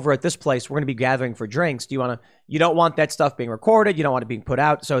tonight over at this place, we're going to be gathering for drinks. You don't want that stuff being recorded. You don't want it being put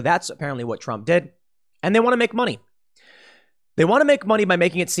out. So that's apparently what Trump did. And they want to make money. They want to make money by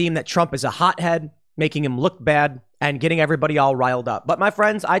making it seem that Trump is a hothead, making him look bad and getting everybody all riled up. But my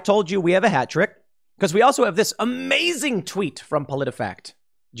friends, I told you we have a hat trick because we also have this amazing tweet from PolitiFact.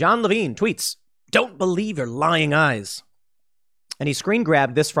 John Levine tweets, "Don't believe your lying eyes." And he screen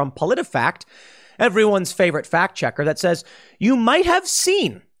grabbed this from PolitiFact, everyone's favorite fact checker, that says, you might have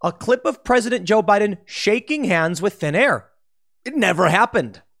seen a clip of President Joe Biden shaking hands with thin air. It never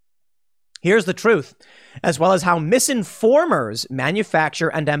happened. Here's the truth, as well as how misinformers manufacture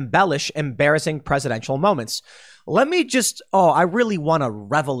and embellish embarrassing presidential moments. Let me just, I really want to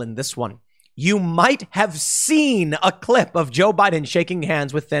revel in this one. You might have seen a clip of Joe Biden shaking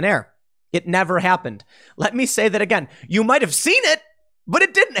hands with thin air. It never happened. Let me say that again. You might have seen it, but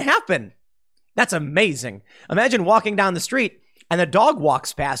it didn't happen. That's amazing. Imagine walking down the street and a dog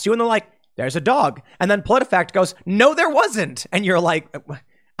walks past you and they're like, there's a dog. And then PolitiFact goes, no, there wasn't. And you're like,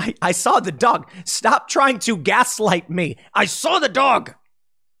 I saw the dog. Stop trying to gaslight me. I saw the dog.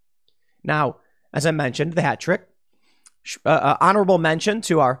 Now, as I mentioned, the hat trick. Honorable mention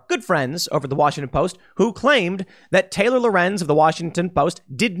to our good friends over at the Washington Post who claimed that Taylor Lorenz of the Washington Post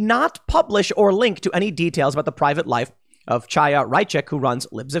did not publish or link to any details about the private life of Chaya Raichik, who runs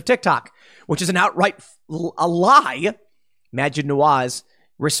Libs of TikTok, which is an outright a lie. Majid Nawaz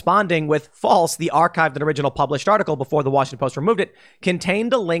responding with false. The archived and original published article before the Washington Post removed it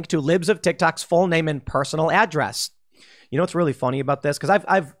contained a link to Libs of TikTok's full name and personal address. You know what's really funny about this? Because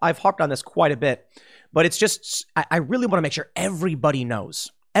I've harped on this quite a bit. But it's just, I really want to make sure everybody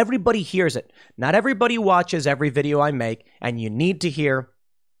knows. Everybody hears it. Not everybody watches every video I make. And you need to hear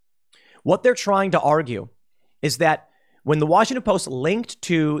what they're trying to argue is that when the Washington Post linked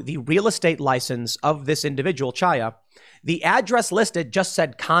to the real estate license of this individual, Chaya, the address listed just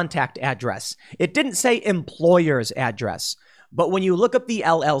said contact address. It didn't say employer's address. But when you look up the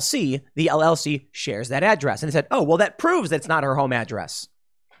LLC shares that address. And they said, oh, well, that proves that it's not her home address.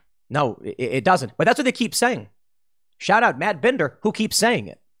 No, it doesn't. But that's what they keep saying. Shout out Matt Binder, who keeps saying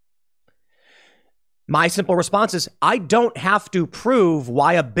it. My simple response is, I don't have to prove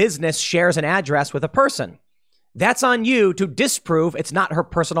why a business shares an address with a person. That's on you to disprove it's not her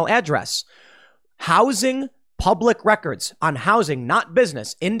personal address. Housing public records on housing, not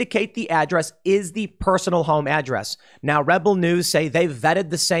business, indicate the address is the personal home address. Now, Rebel News say they've vetted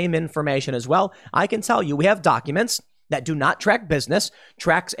the same information as well. I can tell you we have documents that do not track business,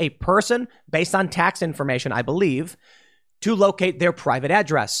 tracks a person based on tax information, I believe, to locate their private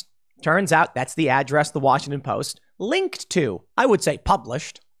address. Turns out that's the address the Washington Post linked to. I would say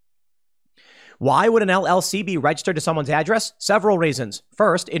published. Why would an LLC be registered to someone's address? Several reasons.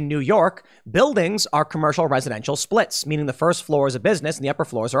 First, in New York, buildings are commercial residential splits, meaning the first floor is a business and the upper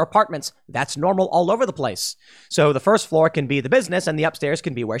floors are apartments. That's normal all over the place. So the first floor can be the business and the upstairs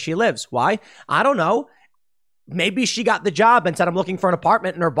can be where she lives. Why? I don't know. Maybe she got the job and said, I'm looking for an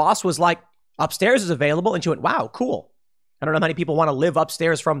apartment. And her boss was like, upstairs is available. And she went, wow, cool. I don't know how many people want to live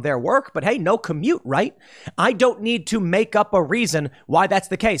upstairs from their work, but hey, no commute, right? I don't need to make up a reason why that's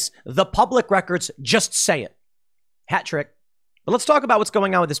the case. The public records just say it. Hat trick. But let's talk about what's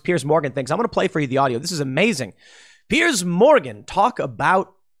going on with this Piers Morgan thing. I'm going to play for you the audio. This is amazing. Piers Morgan, talk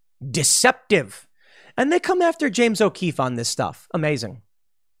about deceptive. And they come after James O'Keefe on this stuff. Amazing.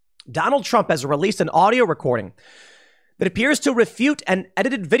 Donald Trump has released an audio recording that appears to refute an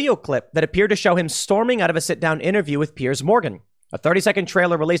edited video clip that appeared to show him storming out of a sit-down interview with Piers Morgan. A 30-second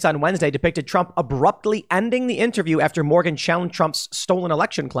trailer released on Wednesday depicted Trump abruptly ending the interview after Morgan challenged Trump's stolen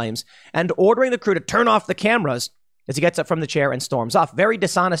election claims and ordering the crew to turn off the cameras as he gets up from the chair and storms off. Very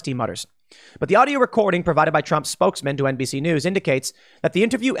dishonest, he mutters. But the audio recording provided by Trump's spokesman to NBC News indicates that the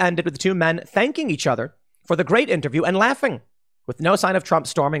interview ended with the two men thanking each other for the great interview and laughing, with no sign of Trump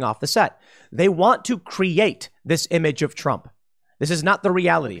storming off the set. They want to create this image of Trump. This is not the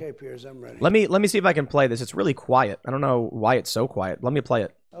reality. Okay, Piers, I'm ready. Let me see if I can play this. It's really quiet. I don't know why it's so quiet. Let me play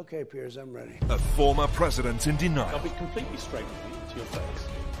it. Okay, Piers, I'm ready. A former president in denial. I'll be completely straight with you to your face.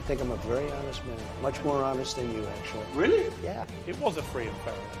 I think I'm a very honest man. Much more honest than you, actually. Really? Yeah. It was a free and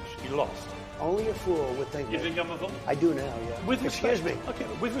fair election. You lost. Only a fool would think You that. think I'm a fool? I do now, yeah. With respect. Excuse me. Okay,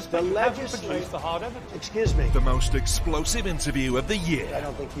 with respect, The you haven't legislature- produced the hard evidence. Excuse me. The most explosive interview of the I year.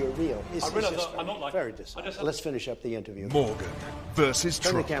 don't think you're real. I realize I'm not like very I dishonest. just- Let's finish up the interview. Morgan versus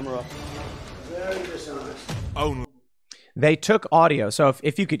Turn the Trump. camera up. Very dishonest. Only They took audio. So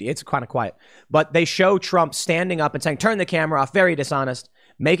if you could, it's kind of quiet, but they show Trump standing up and saying, turn the camera off. Very dishonest,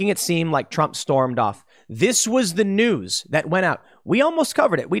 making it seem like Trump stormed off. This was the news that went out. We almost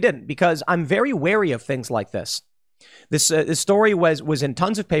covered it. We didn't, because I'm very wary of things like this. This story was in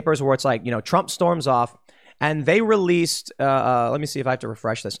tons of papers where it's like, Trump storms off, and they released, let me see if I have to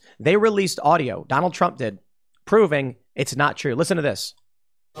refresh this. They released audio, Donald Trump did, proving it's not true. Listen to this.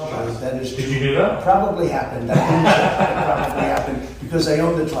 That is Did you do that? Probably happened. It probably happened because they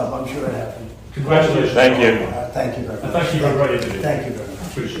own the club. I'm sure it happened. Congratulations. Thank you. Thank you very much. Thank you for a great interview. Thank you very much.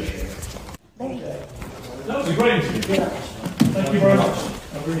 Appreciate it. That was a great interview. Thank you very much.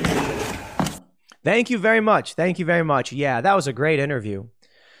 I really appreciate it. Thank you very much. Thank you very much. Yeah, that was a great interview.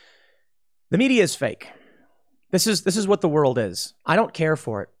 The media is fake. This is what the world is. I don't care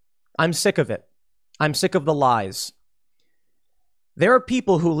for it. I'm sick of it. I'm sick of the lies. There are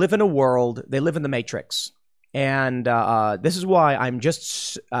people who live in a world, they live in the Matrix. And this is why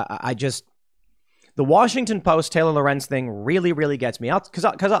the Washington Post, Taylor Lorenz thing really, really gets me out. Because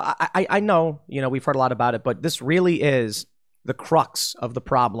I know, we've heard a lot about it, but this really is the crux of the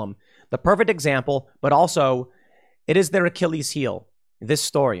problem. The perfect example, but also it is their Achilles heel, this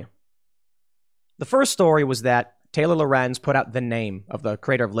story. The first story was that Taylor Lorenz put out the name of the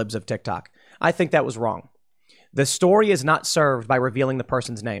creator of Libs of TikTok. I think that was wrong. The story is not served by revealing the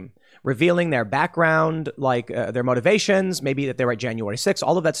person's name, revealing their background, like their motivations, maybe that they were at January 6th,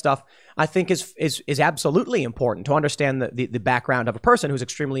 all of that stuff, I think is absolutely important to understand the background of a person who's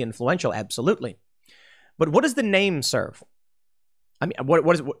extremely influential, absolutely. But what does the name serve? I mean,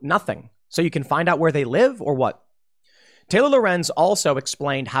 what is nothing. So you can find out where they live or what? Taylor Lorenz also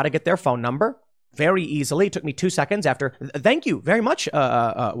explained how to get their phone number very easily. It took me 2 seconds after. Thank you very much,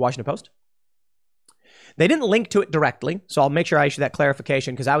 Washington Post. They didn't link to it directly, so I'll make sure I issue that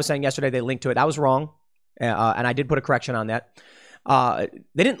clarification because I was saying yesterday they linked to it. I was wrong, and I did put a correction on that.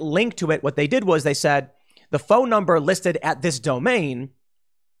 They didn't link to it. What they did was they said the phone number listed at this domain.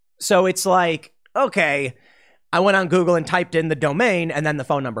 So it's like, okay, I went on Google and typed in the domain, and then the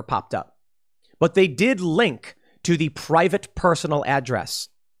phone number popped up. But they did link to the private personal address.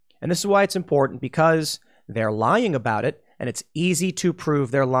 And this is why it's important, because they're lying about it, and it's easy to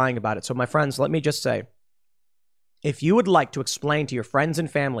prove they're lying about it. So my friends, let me just say, if you would like to explain to your friends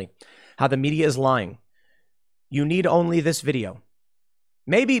and family how the media is lying, you need only this video.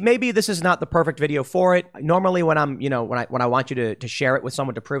 Maybe this is not the perfect video for it. Normally when I'm, when I want you to share it with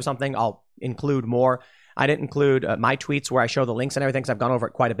someone to prove something, I'll include more. I didn't include my tweets where I show the links and everything because I've gone over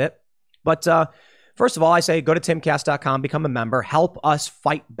it quite a bit. But first of all, I say go to timcast.com, become a member, help us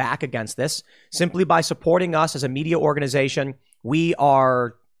fight back against this. Simply by supporting us as a media organization, we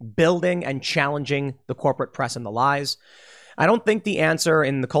are building and challenging the corporate press and the lies. I don't think the answer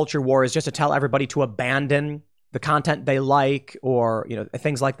in the culture war is just to tell everybody to abandon the content they like or,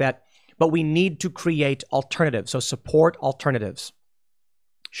 things like that. But we need to create alternatives. So support alternatives.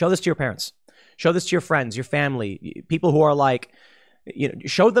 Show this to your parents. Show this to your friends, your family, people who are like,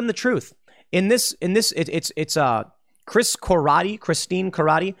 show them the truth. It's Christine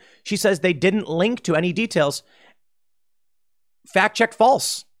Corradi. She says they didn't link to any details. Fact check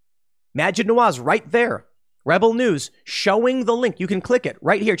false. Majid Nawaz right there. Rebel News showing the link. You can click it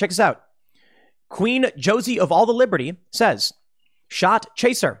right here. Check this out. Queen Josie of All the Liberty says, shot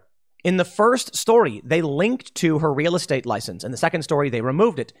chaser. In the first story, they linked to her real estate license. In the second story, they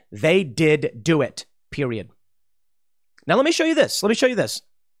removed it. They did do it, period. Now, let me show you this.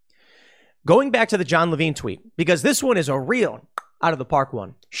 Going back to the John Levine tweet, because this one is a real out of the park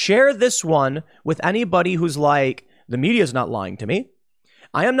one. Share this one with anybody who's like, the media's not lying to me.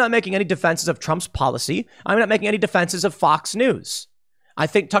 I am not making any defenses of Trump's policy. I'm not making any defenses of Fox News. I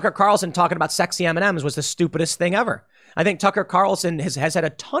think Tucker Carlson talking about sexy M&Ms was the stupidest thing ever. I think Tucker Carlson has had a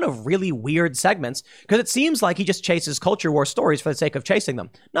ton of really weird segments because it seems like he just chases culture war stories for the sake of chasing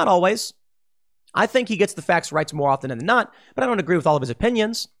them. Not always. I think he gets the facts right more often than not, but I don't agree with all of his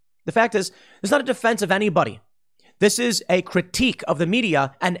opinions. The fact is, there's not a defense of anybody. This is a critique of the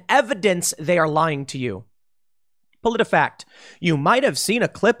media and evidence they are lying to you. PolitiFact. You might have seen a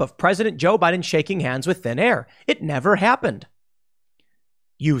clip of President Joe Biden shaking hands with thin air. It never happened.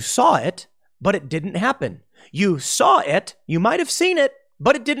 You saw it, but it didn't happen. You saw it, you might have seen it,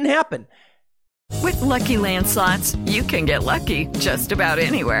 but it didn't happen. With Lucky Land Slots, you can get lucky just about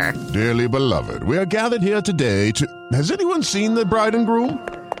anywhere. Dearly beloved, we are gathered here today to... Has anyone seen the bride and groom?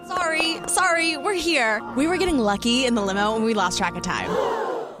 Sorry, we're here. We were getting lucky in the limo and we lost track of time.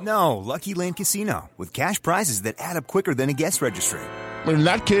 No, Lucky Land Casino, with cash prizes that add up quicker than a guest registry. In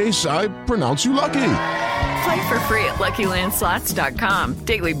that case, I pronounce you lucky. Play for free at LuckyLandSlots.com.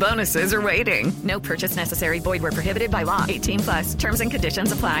 Daily bonuses are waiting. No purchase necessary. Void where prohibited by law. 18+. Terms and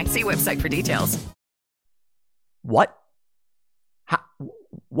conditions apply. See website for details. What?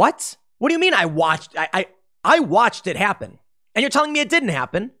 What? What do you mean I watched? I watched it happen. And you're telling me it didn't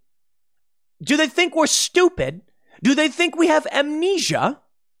happen? Do they think we're stupid Do they think we have amnesia?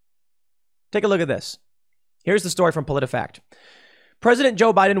 Take a look at this. Here's the story from PolitiFact. President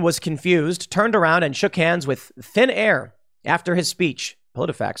Joe Biden was confused, turned around and shook hands with thin air after his speech.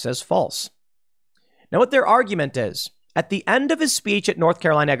 PolitiFact says false. Now, what their argument is, at the end of his speech at North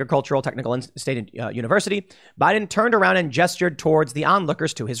Carolina Agricultural Technical State University, Biden turned around and gestured towards the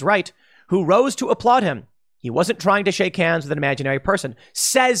onlookers to his right, who rose to applaud him. He wasn't trying to shake hands with an imaginary person.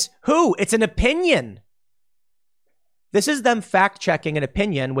 Says who? It's an opinion. This is them fact-checking an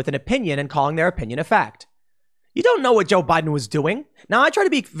opinion with an opinion and calling their opinion a fact. You don't know what Joe Biden was doing. Now, I try to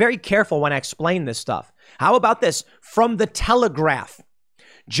be very careful when I explain this stuff. How about this? From the Telegraph.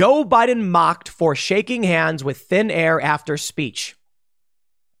 Joe Biden mocked for shaking hands with thin air after speech.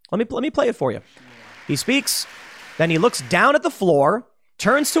 Let me play it for you. He speaks, then he looks down at the floor,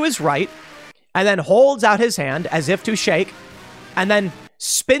 turns to his right, and then holds out his hand as if to shake, and then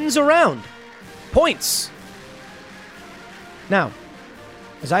spins around, points. Now,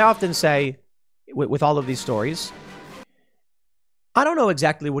 as I often say with all of these stories, I don't know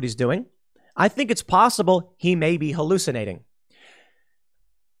exactly what he's doing. I think it's possible he may be hallucinating.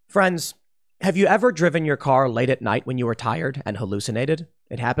 Friends, have you ever driven your car late at night when you were tired and hallucinated?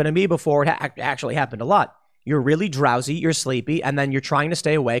 It happened to me before. It actually happened a lot. You're really drowsy, you're sleepy, and then you're trying to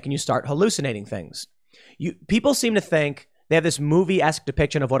stay awake and you start hallucinating things. People seem to think they have this movie-esque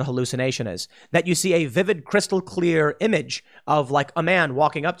depiction of what a hallucination is, that you see a vivid, crystal clear image of like a man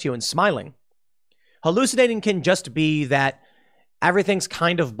walking up to you and smiling. Hallucinating can just be that everything's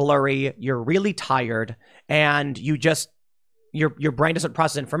kind of blurry, you're really tired, and your brain doesn't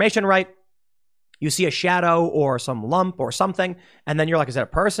process information right. You see a shadow or some lump or something, and then you're like, is that a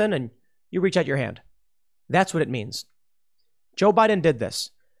person? And you reach out your hand. That's what it means. Joe Biden did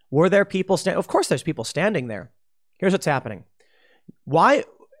this. Were there people standing? Of course there's people standing there. Here's what's happening.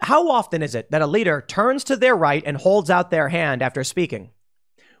 How often is it that a leader turns to their right and holds out their hand after speaking?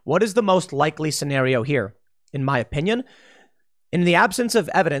 What is the most likely scenario here? In my opinion, in the absence of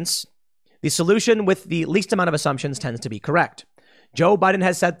evidence, the solution with the least amount of assumptions tends to be correct. Joe Biden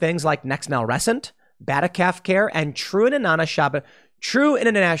has said things like next nalrescent, Batacaf care, and true in Shabbat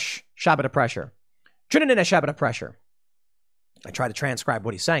pressure. Shabbat pressure. I try to transcribe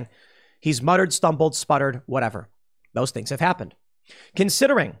what he's saying. He's muttered, stumbled, sputtered, whatever. Those things have happened.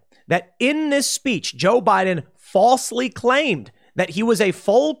 Considering that in this speech, Joe Biden falsely claimed that he was a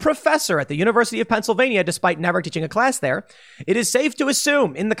full professor at the University of Pennsylvania, despite never teaching a class there, it is safe to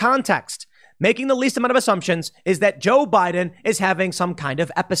assume in the context, making the least amount of assumptions, is that Joe Biden is having some kind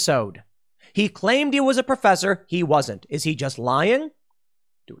of episode. He claimed he was a professor. He wasn't. Is he just lying?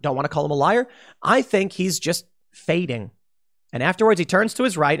 Don't want to call him a liar. I think he's just fading. And afterwards, he turns to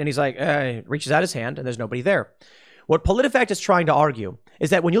his right and he's like, reaches out his hand and there's nobody there. What PolitiFact is trying to argue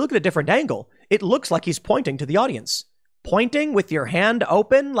is that when you look at a different angle, it looks like he's pointing to the audience. Pointing with your hand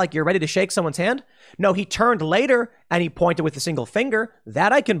open like you're ready to shake someone's hand? No, he turned later and he pointed with a single finger.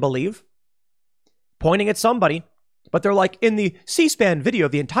 That I can believe. Pointing at somebody. But they're like, in the C-SPAN video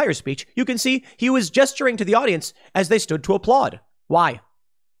of the entire speech, you can see he was gesturing to the audience as they stood to applaud. Why?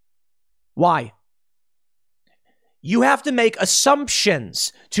 Why? You have to make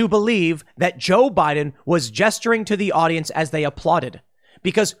assumptions to believe that Joe Biden was gesturing to the audience as they applauded.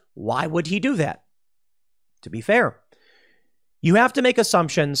 Because why would he do that? To be fair, you have to make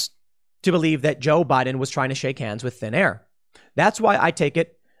assumptions to believe that Joe Biden was trying to shake hands with thin air. That's why I take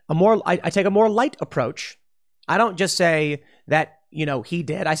a more light approach. I don't just say that, he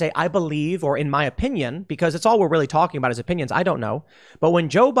did. I say, I believe, or in my opinion, because it's all we're really talking about is opinions. I don't know. But when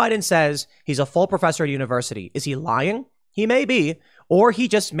Joe Biden says he's a full professor at a university, is he lying? He may be, or he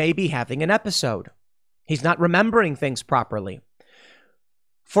just may be having an episode. He's not remembering things properly.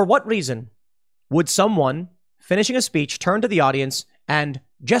 For what reason would someone finishing a speech turn to the audience and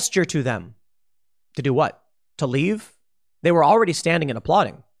gesture to them? To do what? To leave? They were already standing and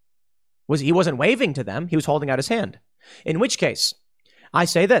applauding. He wasn't waving to them. He was holding out his hand. In which case, I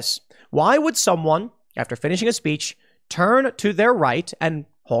say this. Why would someone, after finishing a speech, turn to their right and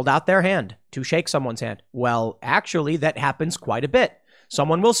hold out their hand to shake someone's hand? Well, actually, that happens quite a bit.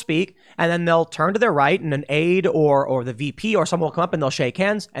 Someone will speak, and then they'll turn to their right, and an aide or the VP or someone will come up and they'll shake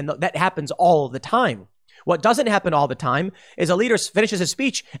hands, and that happens all the time. What doesn't happen all the time is a leader finishes his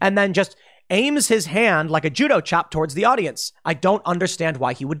speech and then just aims his hand like a judo chop towards the audience. I don't understand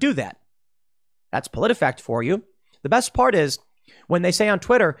why he would do that. That's PolitiFact for you. The best part is when they say on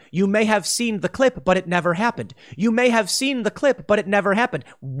Twitter, you may have seen the clip, but it never happened. You may have seen the clip, but it never happened.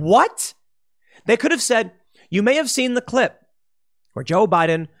 What? They could have said, you may have seen the clip where Joe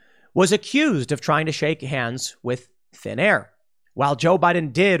Biden was accused of trying to shake hands with thin air. while Joe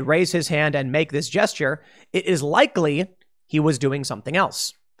Biden did raise his hand and make this gesture, it is likely he was doing something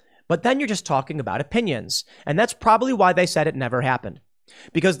else. But then you're just talking about opinions. And that's probably why they said it never happened.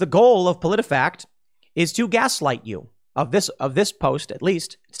 Because the goal of PolitiFact is to gaslight you. Of this post, at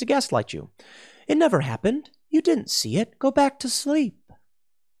least, it's to gaslight you. It never happened. You didn't see it. Go back to sleep.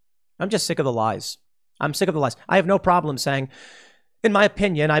 I'm just sick of the lies. I'm sick of the lies. I have no problem saying, in my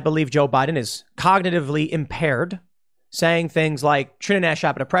opinion, I believe Joe Biden is cognitively impaired, saying things like Trinidad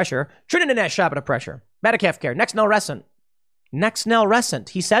shop at a pressure, Trinidad shop at a pressure, Batacalf care, next Nelrescent. Next Nelrescent.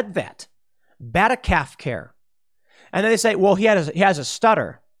 He said that. Batacalf care. And then they say, well, he has a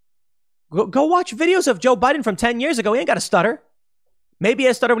stutter. Go watch videos of Joe Biden from 10 years ago. He ain't got a stutter. Maybe he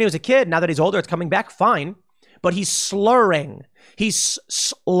had a stutter when he was a kid. Now that he's older, it's coming back fine. But he's slurring. He's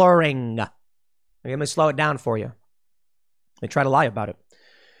slurring. Let me slow it down for you. They try to lie about it.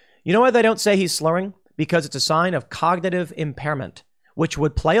 You know why they don't say he's slurring? Because it's a sign of cognitive impairment, which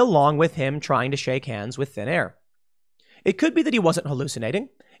would play along with him trying to shake hands with thin air. It could be that he wasn't hallucinating.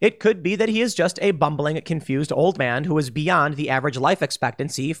 It could be that he is just a bumbling, confused old man who is beyond the average life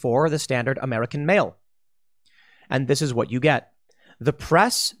expectancy for the standard American male. And this is what you get. The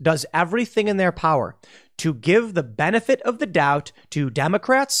press does everything in their power to give the benefit of the doubt to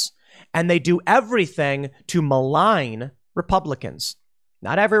Democrats, and they do everything to malign Republicans.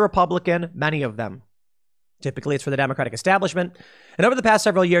 Not every Republican, many of them. Typically, it's for the Democratic establishment. And over the past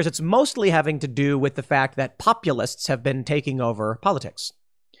several years, it's mostly having to do with the fact that populists have been taking over politics.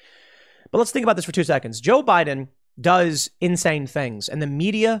 But let's think about this for 2 seconds. Joe Biden does insane things, and the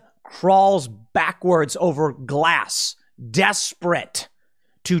media crawls backwards over glass, desperate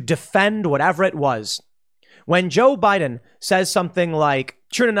to defend whatever it was. When Joe Biden says something like,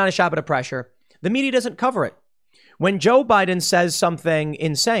 "Churning on a shop at a pressure," the media doesn't cover it. When Joe Biden says something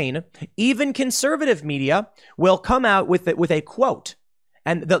insane, even conservative media will come out with a quote,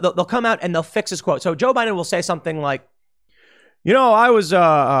 and they'll come out and they'll fix his quote. So Joe Biden will say something like, "You know, I was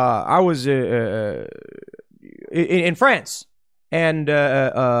in France and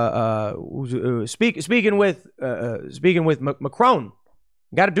speaking with Macron.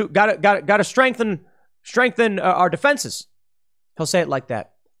 Got to strengthen our defenses." He'll say it like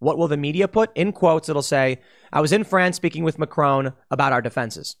that. What will the media put? In quotes, it'll say, "I was in France speaking with Macron about our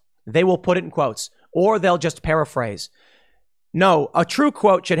defenses." They will put it in quotes, or they'll just paraphrase. No, a true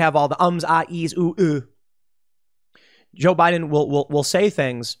quote should have all the ums, ah, ees, ooh. Joe Biden will say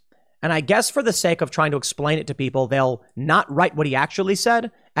things, and I guess for the sake of trying to explain it to people, they'll not write what he actually said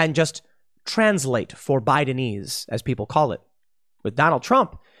and just translate for Bidenese, as people call it. With Donald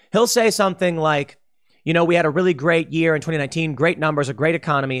Trump, he'll say something like, "You know, we had a really great year in 2019, great numbers, a great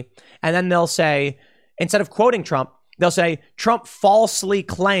economy." And then they'll say, instead of quoting Trump, they'll say, "Trump falsely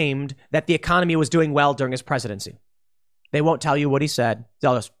claimed that the economy was doing well during his presidency." They won't tell you what he said.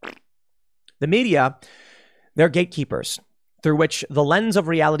 They'll just... The media, they're gatekeepers through which the lens of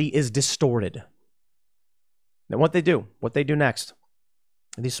reality is distorted. And what they do next,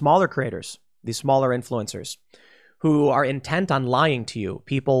 these smaller creators, these smaller influencers who are intent on lying to you,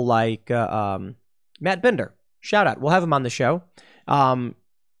 people like Matt Binder, shout out. We'll have him on the show.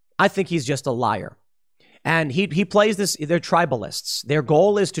 I think he's just a liar. And he plays this, they're tribalists. Their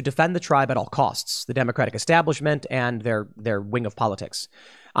goal is to defend the tribe at all costs, the Democratic establishment and their wing of politics.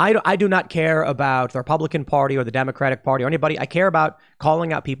 I do not care about the Republican Party or the Democratic Party or anybody. I care about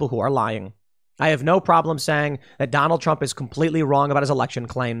calling out people who are lying. I have no problem saying that Donald Trump is completely wrong about his election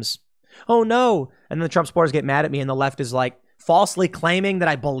claims. Oh, no. And then the Trump supporters get mad at me and the left is like falsely claiming that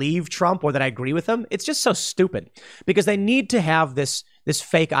I believe Trump or that I agree with him. It's just so stupid because they need to have this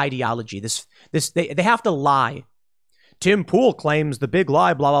fake ideology. They have to lie. Tim Pool claims the big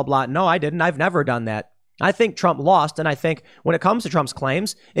lie, blah, blah, blah. No, I didn't. I've never done that. I think Trump lost. And I think when it comes to Trump's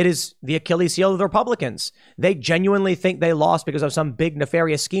claims, it is the Achilles heel of the Republicans. They genuinely think they lost because of some big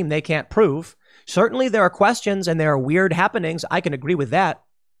nefarious scheme they can't prove. Certainly there are questions and there are weird happenings. I can agree with that.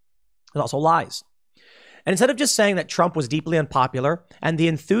 There's also lies. And instead of just saying that Trump was deeply unpopular and the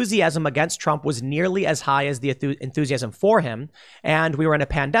enthusiasm against Trump was nearly as high as the enthusiasm for him, and we were in a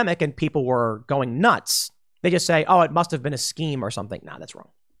pandemic and people were going nuts, they just say, oh, it must have been a scheme or something. Nah, that's wrong.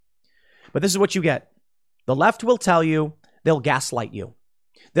 But this is what you get. The left will tell you, they'll gaslight you.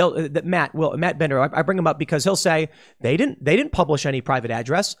 Matt Bender, I bring him up because he'll say they didn't publish any private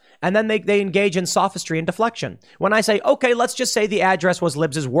address, and then they engage in sophistry and deflection. When I say, okay, let's just say the address was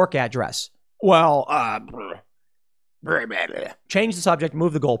Libs' work address. Well, change the subject,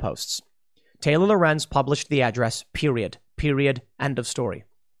 move the goalposts. Taylor Lorenz published the address, period, end of story.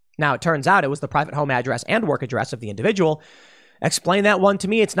 Now, it turns out it was the private home address and work address of the individual. Explain that one to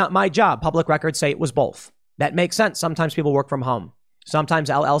me. It's not my job. Public records say it was both. That makes sense. Sometimes people work from home. Sometimes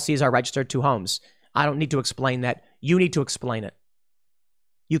LLCs are registered to homes. I don't need to explain that. You need to explain it.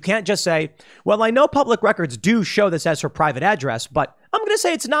 You can't just say, well, I know public records do show this as her private address, but I'm going to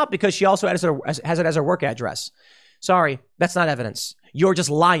say it's not because she also has it as her work address. Sorry, that's not evidence. You're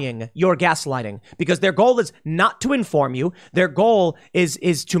just lying. You're gaslighting because their goal is not to inform you. Their goal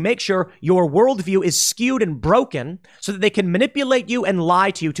is to make sure your worldview is skewed and broken so that they can manipulate you and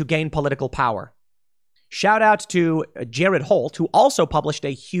lie to you to gain political power. Shout out to Jared Holt, who also published a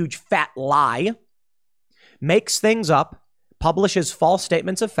huge fat lie, makes things up, publishes false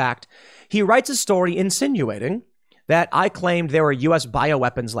statements of fact. He writes a story insinuating that I claimed there were U.S.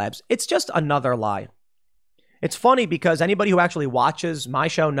 bioweapons labs. It's just another lie. It's funny because anybody who actually watches my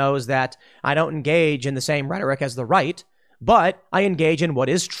show knows that I don't engage in the same rhetoric as the right, but I engage in what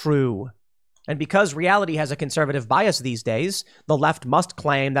is true. And because reality has a conservative bias these days, the left must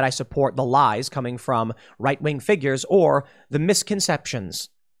claim that I support the lies coming from right-wing figures or the misconceptions.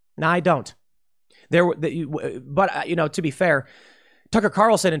 Now, I don't. But, to be fair, Tucker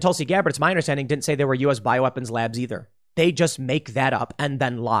Carlson and Tulsi Gabbard, it's my understanding, didn't say there were U.S. bioweapons labs either. They just make that up and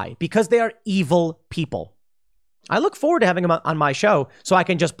then lie because they are evil people. I look forward to having them on my show so I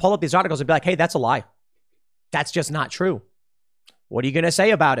can just pull up these articles and be like, hey, that's a lie. That's just not true. What are you going to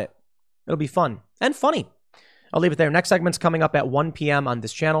say about it? It'll be fun and funny. I'll leave it there. Next segment's coming up at 1 p.m. on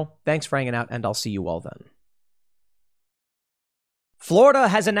this channel. Thanks for hanging out, and I'll see you all then. Florida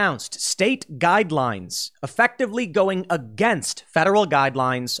has announced state guidelines effectively going against federal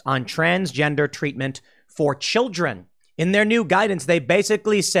guidelines on transgender treatment for children. In their new guidance, they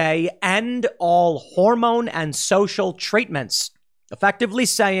basically say end all hormone and social treatments, effectively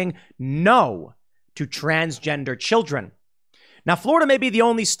saying no to transgender children. Now, Florida may be the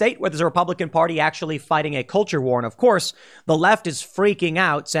only state where there's a Republican Party actually fighting a culture war. And of course, the left is freaking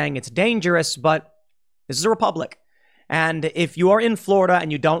out, saying it's dangerous, but this is a republic. And if you are in Florida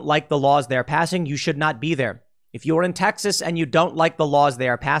and you don't like the laws they're passing, you should not be there. If you are in Texas and you don't like the laws they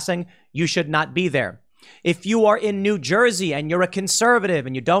are passing, you should not be there. If you are in New Jersey and you're a conservative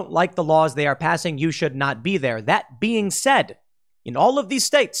and you don't like the laws they are passing, you should not be there. That being said, in all of these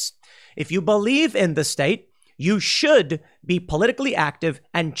states, if you believe in the state, you should be politically active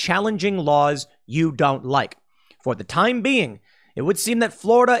and challenging laws you don't like. For the time being, it would seem that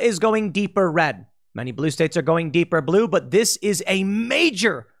Florida is going deeper red. Many blue states are going deeper blue, but this is a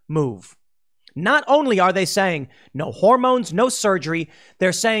major move. Not only are they saying no hormones, no surgery,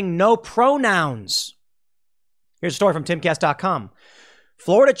 they're saying no pronouns. Here's a story from timcast.com.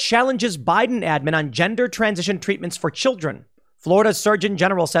 Florida challenges Biden admin on gender transition treatments for children. Florida's Surgeon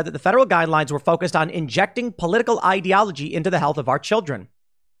General said that the federal guidelines were focused on injecting political ideology into the health of our children.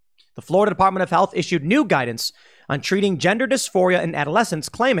 The Florida Department of Health issued new guidance on treating gender dysphoria in adolescents,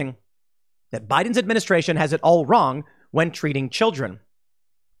 claiming that Biden's administration has it all wrong when treating children.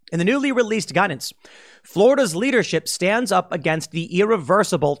 In the newly released guidance, Florida's leadership stands up against the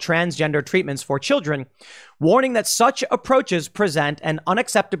irreversible transgender treatments for children, warning that such approaches present an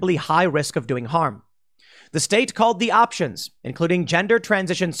unacceptably high risk of doing harm. The state called the options, including gender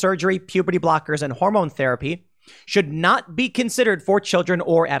transition surgery, puberty blockers, and hormone therapy, should not be considered for children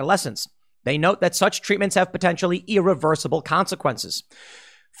or adolescents. They note that such treatments have potentially irreversible consequences.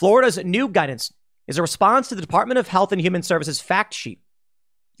 Florida's new guidance is a response to the Department of Health and Human Services fact sheet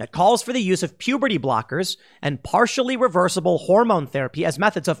that calls for the use of puberty blockers and partially reversible hormone therapy as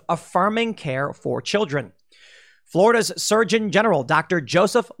methods of affirming care for children. Florida's Surgeon General, Dr.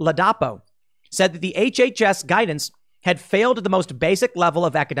 Joseph Ladapo, said that the HHS guidance had failed at the most basic level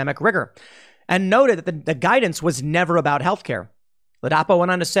of academic rigor and noted that the guidance was never about healthcare. Ladapo went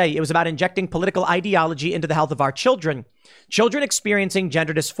on to say it was about injecting political ideology into the health of our children. Children experiencing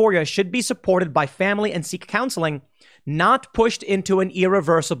gender dysphoria should be supported by family and seek counseling, not pushed into an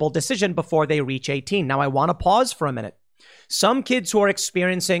irreversible decision before they reach 18. Now, I want to pause for a minute. Some kids who are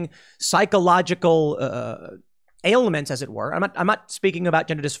experiencing psychological ailments, as it were. I'm not speaking about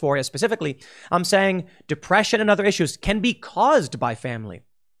gender dysphoria specifically. I'm saying depression and other issues can be caused by family.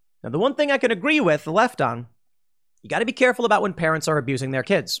 Now, the one thing I can agree with the left on, you got to be careful about when parents are abusing their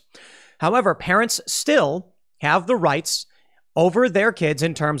kids. However, parents still have the rights over their kids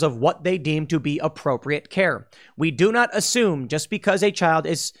in terms of what they deem to be appropriate care. We do not assume just because a child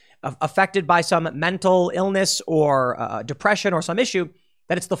is affected by some mental illness or depression or some issue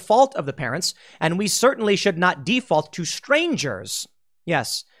that it's the fault of the parents, and we certainly should not default to strangers.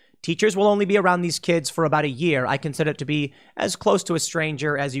 Yes, teachers will only be around these kids for about a year. I consider it to be as close to a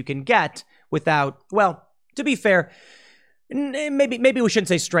stranger as you can get without, well, to be fair, maybe we shouldn't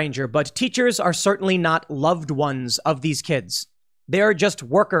say stranger, but teachers are certainly not loved ones of these kids. They are just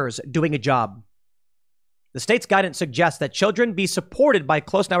workers doing a job. The state's guidance suggests that children be supported by a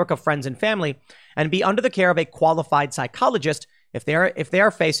close network of friends and family and be under the care of a qualified psychologist if they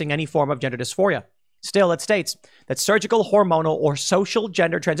are facing any form of gender dysphoria. Still, it states that surgical, hormonal, or social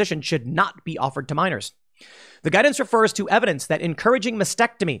gender transition should not be offered to minors. The guidance refers to evidence that encouraging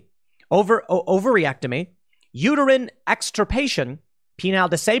mastectomy, ovariectomy, uterine extirpation, penile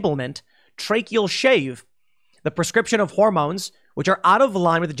disablement, tracheal shave, the prescription of hormones, which are out of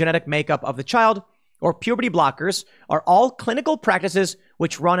line with the genetic makeup of the child, or puberty blockers, are all clinical practices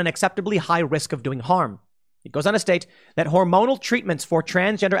which run an acceptably high risk of doing harm. It goes on to state that hormonal treatments for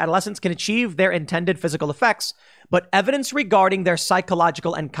transgender adolescents can achieve their intended physical effects, but evidence regarding their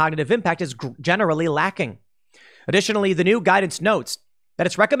psychological and cognitive impact is generally lacking. Additionally, the new guidance notes that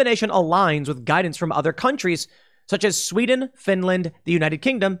its recommendation aligns with guidance from other countries such as Sweden, Finland, the United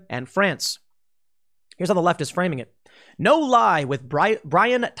Kingdom, and France. Here's how the left is framing it. No lie with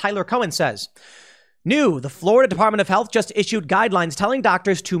Brian Tyler Cohen says, new, the Florida Department of Health just issued guidelines telling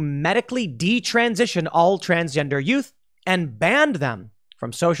doctors to medically detransition all transgender youth and banned them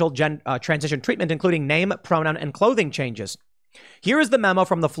from social transition treatment, including name, pronoun, and clothing changes. Here is the memo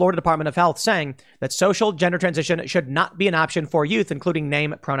from the Florida Department of Health saying that social gender transition should not be an option for youth, including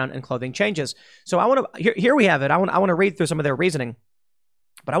name, pronoun, and clothing changes. So I want to, here we have it. I want to read through some of their reasoning,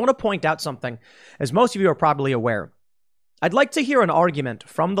 but I want to point out something. As most of you are probably aware, I'd like to hear an argument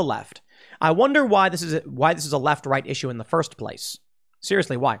from the left. I wonder why this is a left-right issue in the first place.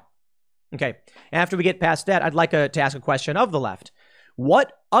 Seriously, why? Okay, after we get past that, I'd like to ask a question of the left.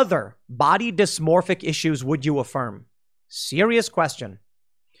 What other body dysmorphic issues would you affirm? Serious question.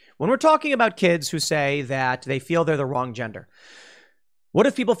 When we're talking about kids who say that they feel they're the wrong gender, what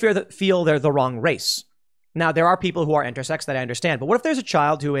if people feel they're the wrong race? Now, there are people who are intersex that I understand, but what if there's a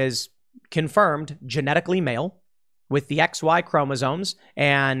child who is confirmed genetically male with the XY chromosomes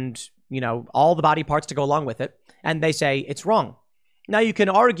and, all the body parts to go along with it, and they say it's wrong? Now, you can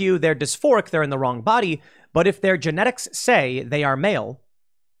argue they're dysphoric, they're in the wrong body, but if their genetics say they are male,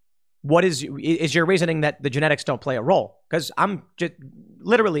 what is your reasoning that the genetics don't play a role? Because I'm just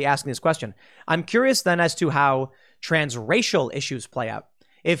literally asking this question. I'm curious then as to how transracial issues play out.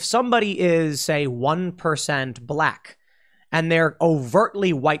 If somebody is, say, 1% black and they're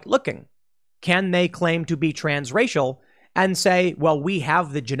overtly white looking, can they claim to be transracial and say, well, we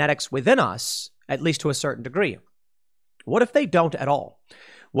have the genetics within us, at least to a certain degree? What if they don't at all?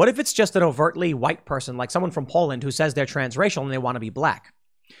 What if it's just an overtly white person, like someone from Poland who says they're transracial and they want to be black?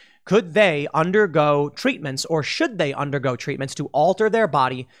 Could they undergo treatments, or should they undergo treatments to alter their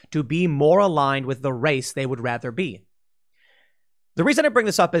body to be more aligned with the race they would rather be? The reason I bring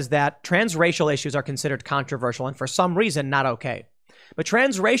this up is that transracial issues are considered controversial and for some reason not okay. But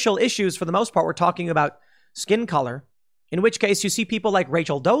transracial issues, for the most part, we're talking about skin color, in which case you see people like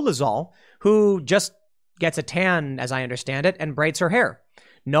Rachel Dolezal, who just gets a tan, as I understand it, and braids her hair.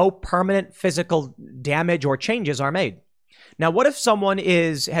 No permanent physical damage or changes are made. Now, what if someone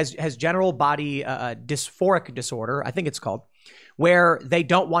has general body dysphoric disorder, I think it's called, where they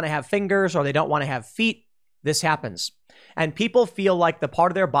don't want to have fingers or they don't want to have feet? This happens. And people feel like the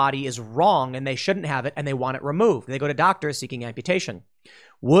part of their body is wrong and they shouldn't have it and they want it removed. They go to doctors seeking amputation.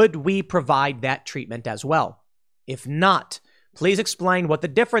 Would we provide that treatment as well? If not, please explain what the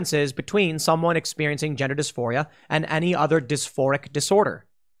difference is between someone experiencing gender dysphoria and any other dysphoric disorder.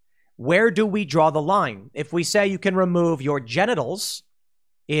 Where do we draw the line? If we say you can remove your genitals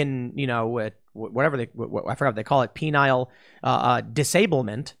in, whatever I forgot what they call it, penile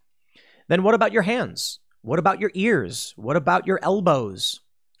disablement, then what about your hands? What about your ears? What about your elbows?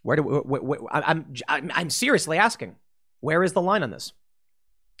 I'm seriously asking, where is the line on this?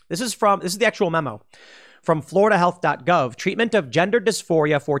 This is the actual memo from floridahealth.gov, treatment of gender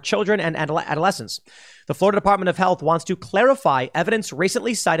dysphoria for children and adolescents. The Florida Department of Health wants to clarify evidence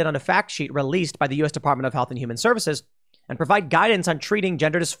recently cited on a fact sheet released by the U.S. Department of Health and Human Services and provide guidance on treating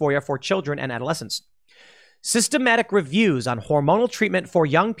gender dysphoria for children and adolescents. Systematic reviews on hormonal treatment for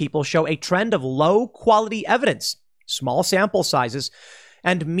young people show a trend of low-quality evidence, small sample sizes,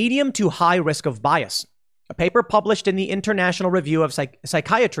 and medium to high risk of bias. A paper published in the International Review of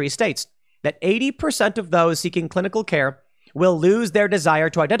Psychiatry states that 80% of those seeking clinical care will lose their desire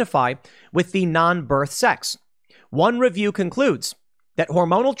to identify with the non-birth sex. One review concludes that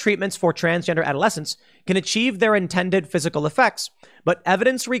hormonal treatments for transgender adolescents can achieve their intended physical effects, but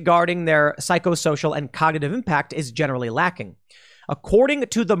evidence regarding their psychosocial and cognitive impact is generally lacking. According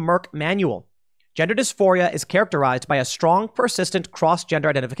to the Merck Manual, gender dysphoria is characterized by a strong, persistent cross-gender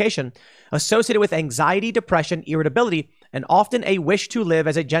identification associated with anxiety, depression, irritability, and often a wish to live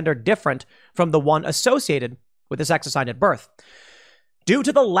as a gender different from the one associated with the sex assigned at birth. Due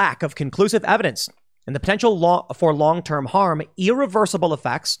to the lack of conclusive evidence, and the potential for long-term harm, irreversible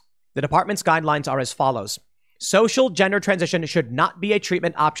effects, the department's guidelines are as follows. Social gender transition should not be a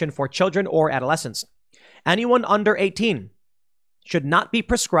treatment option for children or adolescents. Anyone under 18 should not be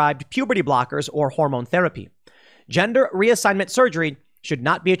prescribed puberty blockers or hormone therapy. Gender reassignment surgery should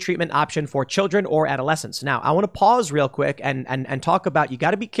not be a treatment option for children or adolescents. Now, I want to pause real quick and talk about, you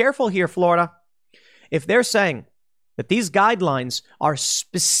got to be careful here, Florida. If they're saying that these guidelines are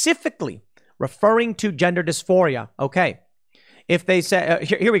specifically referring to gender dysphoria, okay. If they say,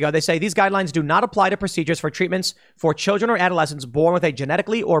 here we go, they say these guidelines do not apply to procedures for treatments for children or adolescents born with a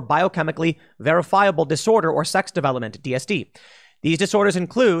genetically or biochemically verifiable disorder or sex development, DSD. These disorders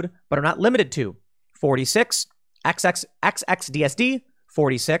include, but are not limited to, 46, XXDSD,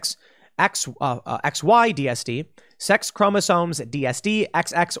 46, XY DSD, sex chromosomes DSD,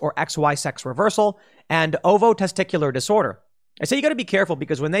 XX or XY sex reversal, and ovotesticular disorder. I say you got to be careful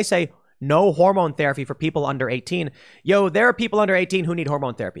because when they say no hormone therapy for people under 18, there are people under 18 who need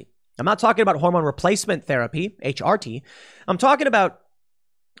hormone therapy. I'm not talking about hormone replacement therapy, HRT. I'm talking about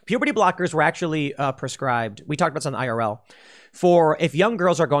puberty blockers were actually prescribed. We talked about this on the IRL for if young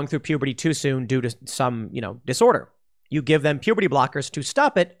girls are going through puberty too soon due to some, disorder. You give them puberty blockers to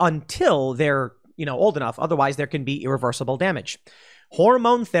stop it until they're, old enough. Otherwise, there can be irreversible damage.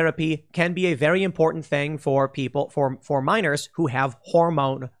 Hormone therapy can be a very important thing for people, for minors who have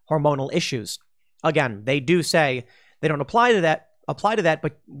hormonal issues. Again, they do say they don't apply to that,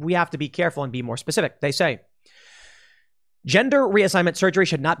 but we have to be careful and be more specific. They say gender reassignment surgery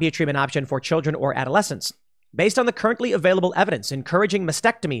should not be a treatment option for children or adolescents. Based on the currently available evidence encouraging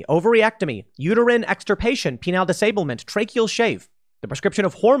mastectomy, ovariectomy, uterine extirpation, penile disablement, tracheal shave, the prescription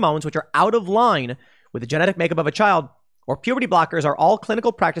of hormones which are out of line with the genetic makeup of a child, or puberty blockers are all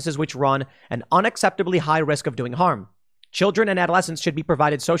clinical practices which run an unacceptably high risk of doing harm. Children and adolescents should be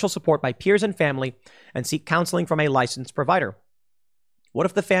provided social support by peers and family and seek counseling from a licensed provider. What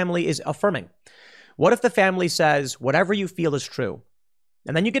if the family is affirming? What if the family says, whatever you feel is true?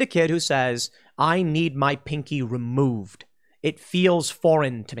 And then you get a kid who says, I need my pinky removed. It feels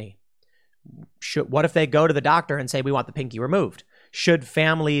foreign to me. What if they go to the doctor and say, we want the pinky removed? Should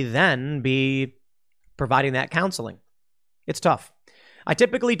family then be providing that counseling? It's tough. I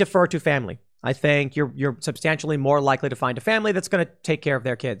typically defer to family. I think you're substantially more likely to find a family that's going to take care of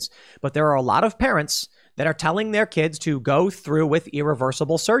their kids. But there are a lot of parents that are telling their kids to go through with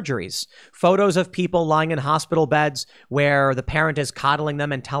irreversible surgeries. Photos of people lying in hospital beds where the parent is coddling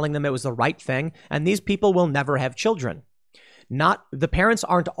them and telling them it was the right thing. And these people will never have children. The parents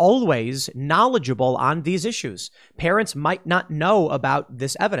aren't always knowledgeable on these issues. Parents might not know about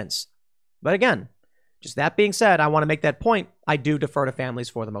this evidence. But again, just that being said, I want to make that point. I do defer to families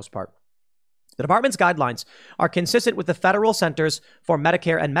for the most part. The department's guidelines are consistent with the Federal Centers for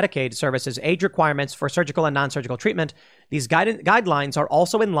Medicare and Medicaid Services age requirements for surgical and non-surgical treatment. These guidelines are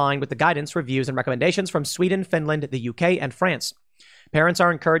also in line with the guidance, reviews, and recommendations from Sweden, Finland, the UK, and France. Parents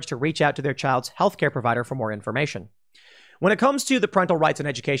are encouraged to reach out to their child's healthcare provider for more information. When it comes to the parental rights and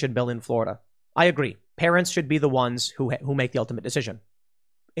education bill in Florida, I agree. Parents should be the ones who make the ultimate decision.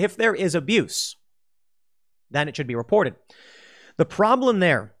 If there is abuse, then it should be reported. The problem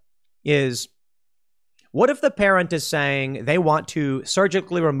there is, what if the parent is saying they want to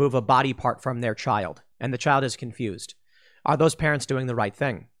surgically remove a body part from their child and the child is confused? Are those parents doing the right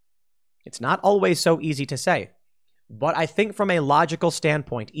thing? It's not always so easy to say. But I think from a logical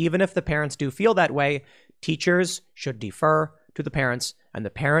standpoint, even if the parents do feel that way, teachers should defer to the parents and the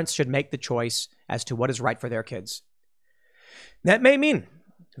parents should make the choice as to what is right for their kids. That may mean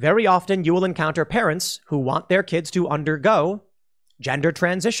very often you will encounter parents who want their kids to undergo gender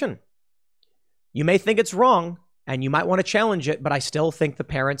transition. You may think it's wrong and you might want to challenge it, but I still think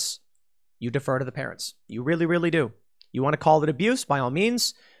you defer to the parents. You really, really do. You want to call it abuse? By all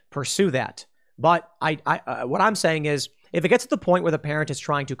means, pursue that. But what I'm saying is, if it gets to the point where the parent is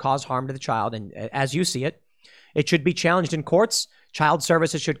trying to cause harm to the child, and as you see it, it should be challenged in courts. Child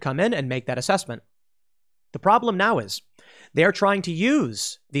services should come in and make that assessment. The problem now is they're trying to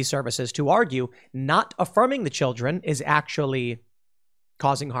use these services to argue not affirming the children is actually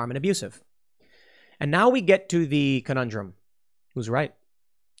causing harm and abusive. And now we get to the conundrum. Who's right?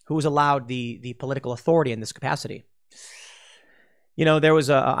 Who's allowed the political authority in this capacity? There was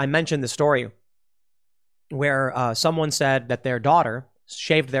I mentioned the story where someone said that their daughter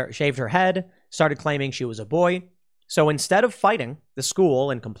shaved her head, started claiming she was a boy. So instead of fighting the school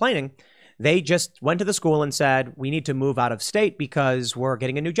and complaining, they just went to the school and said, we need to move out of state because we're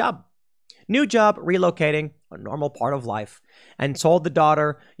getting a new job. New job, relocating, a normal part of life, and told the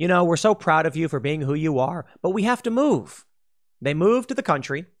daughter, we're so proud of you for being who you are, but we have to move. They moved to the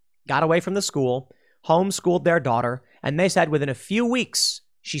country, got away from the school, homeschooled their daughter, and they said within a few weeks,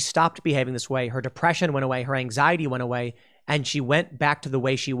 she stopped behaving this way. Her depression went away. Her anxiety went away. And she went back to the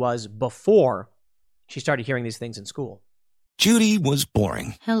way she was before she started hearing these things in school. Judy was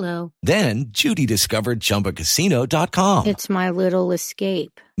boring. Hello. Then Judy discovered ChumbaCasino.com. It's my little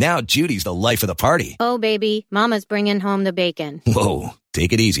escape. Now Judy's the life of the party. Oh, baby, mama's bringing home the bacon. Whoa,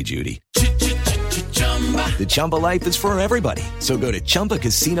 take it easy, Judy. The Chumba life is for everybody. So go to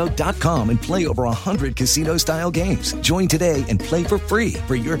ChumbaCasino.com and play over 100 casino-style games. Join today and play for free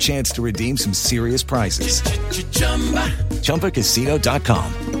for your chance to redeem some serious prizes.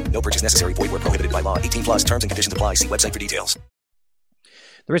 ChumbaCasino.com. No purchase necessary. Void where prohibited by law. 18 plus terms and conditions apply. See website for details.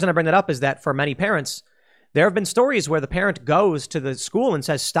 The reason I bring that up is that for many parents, there have been stories where the parent goes to the school and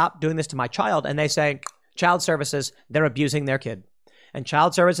says, stop doing this to my child. And they say, child services, they're abusing their kid. And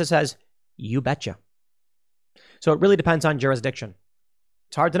child services says, you betcha. So it really depends on jurisdiction.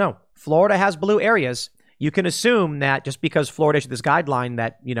 It's hard to know. Florida has blue areas. You can assume that just because Florida issued this guideline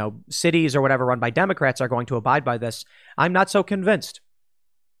that, cities or whatever run by Democrats are going to abide by this. I'm not so convinced.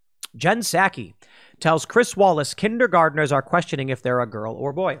 Jen Psaki tells Chris Wallace kindergartners are questioning if they're a girl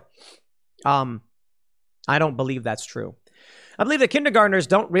or boy. I don't believe that's true. I believe that kindergartners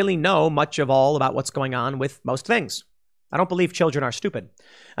don't really know much of all about what's going on with most things. I don't believe children are stupid.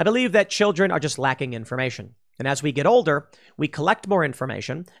 I believe that children are just lacking information. And as we get older, we collect more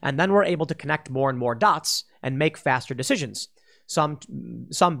information, and then we're able to connect more and more dots and make faster decisions, some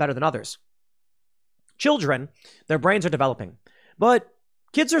better than others. Children, their brains are developing, but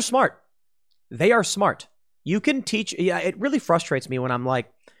kids are smart. They are smart. You can teach. Yeah, it really frustrates me when I'm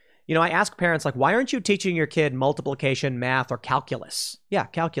like, I ask parents, like, why aren't you teaching your kid multiplication, math, or calculus? Yeah,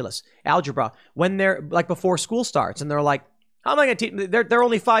 calculus, algebra, when they're like before school starts. And they're like, how am I going to teach? They're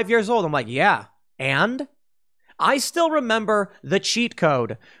only 5 years old. I'm like, yeah. And I still remember the cheat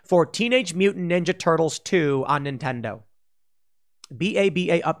code for Teenage Mutant Ninja Turtles 2 on Nintendo. B-A,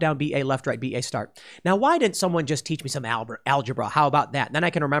 B-A, up, down, B-A, left, right, B-A, start. Now, why didn't someone just teach me some algebra? How about that? And then I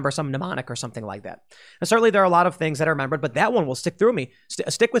can remember some mnemonic or something like that. And certainly there are a lot of things that I remembered, but that one will stick with me.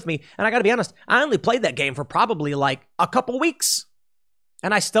 And I got to be honest, I only played that game for probably like a couple weeks.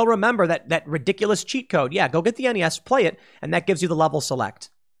 And I still remember that ridiculous cheat code. Yeah, go get the NES, play it, and that gives you the level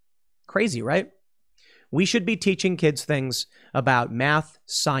select. Crazy, right? We should be teaching kids things about math,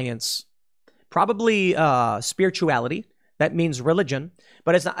 science, probably spirituality. That means religion.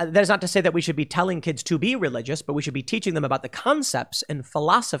 But that's not to say that we should be telling kids to be religious, but we should be teaching them about the concepts and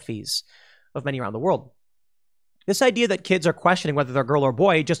philosophies of many around the world. This idea that kids are questioning whether they're girl or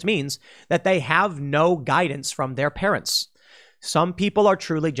boy just means that they have no guidance from their parents. Some people are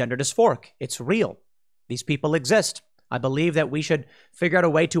truly gender dysphoric. It's real. These people exist. I believe that we should figure out a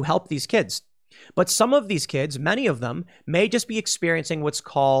way to help these kids. But some of these kids, many of them, may just be experiencing what's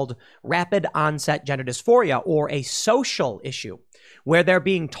called rapid onset gender dysphoria, or a social issue, where they're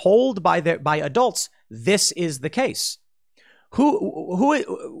being told by adults, this is the case.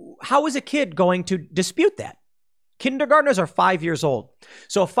 How is a kid going to dispute that? Kindergartners are 5 years old.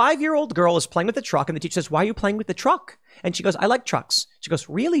 So a 5-year-old girl is playing with the truck, and the teacher says, why are you playing with the truck? And she goes, I like trucks. She goes,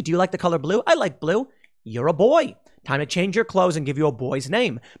 really? Do you like the color blue? I like blue. You're a boy. Time to change your clothes and give you a boy's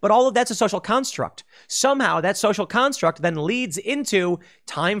name. But all of that's a social construct. Somehow that social construct then leads into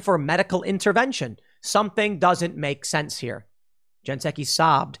time for medical intervention. Something doesn't make sense here. Jen Psaki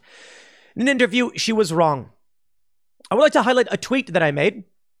sobbed. In an interview, she was wrong. I would like to highlight a tweet that I made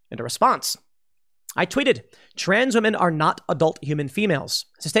in a response. I tweeted, trans women are not adult human females.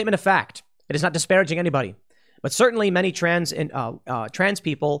 It's a statement of fact. It is not disparaging anybody. But certainly many trans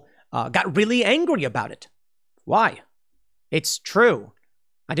people got really angry about it. Why? It's true.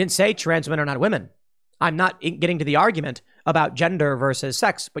 I didn't say trans women are not women. I'm not getting to the argument about gender versus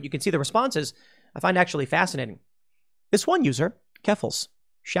sex, but you can see the responses I find actually fascinating. This one user, Keffels,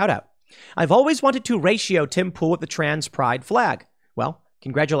 shout out. I've always wanted to ratio Tim Pool with the trans pride flag. Well,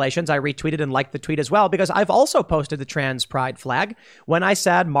 congratulations. I retweeted and liked the tweet as well, because I've also posted the trans pride flag when I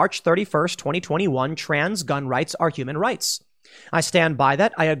said March 31st, 2021, trans gun rights are human rights. I stand by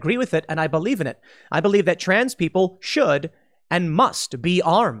that. I agree with it, and I believe in it. I believe that trans people should and must be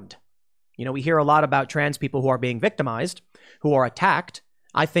armed. We hear a lot about trans people who are being victimized, who are attacked.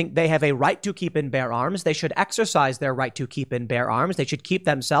 I think they have a right to keep and bear arms. They should exercise their right to keep and bear arms. They should keep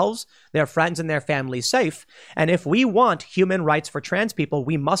themselves, their friends, and their families safe. And if we want human rights for trans people,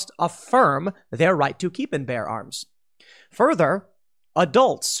 we must affirm their right to keep and bear arms. Further,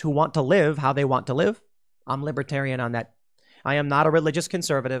 adults who want to live how they want to live, I'm libertarian on that. I am not a religious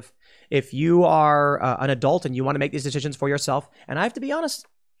conservative. If you are an adult and you want to make these decisions for yourself, and I have to be honest,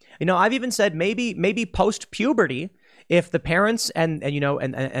 I've even said maybe post-puberty, if the parents and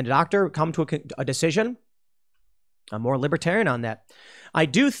a doctor come to a decision, I'm more libertarian on that. I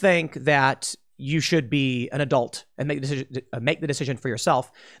do think that you should be an adult and make the decision for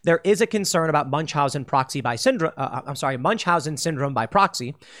yourself. There is a concern about Munchausen syndrome by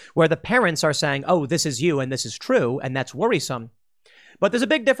proxy, where the parents are saying, oh, this is you and this is true, and that's worrisome. But there's a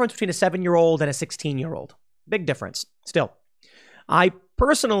big difference between a 7-year-old and a 16-year-old. Big difference. Still, I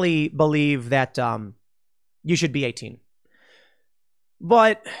personally believe that you should be 18.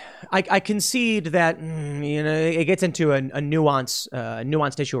 But I concede that it gets into a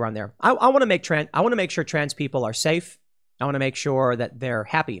nuanced issue around there. I want to make sure trans people are safe. I want to make sure that they're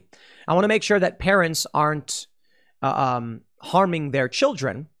happy. I want to make sure that parents aren't harming their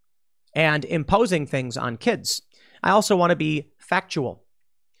children and imposing things on kids. I also want to be factual.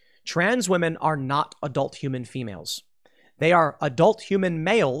 Trans women are not adult human females. They are adult human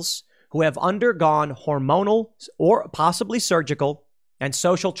males who have undergone hormonal or possibly surgical and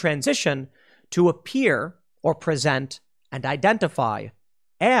social transition to appear or present and identify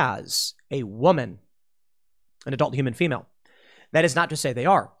as a woman, an adult human female. That is not to say they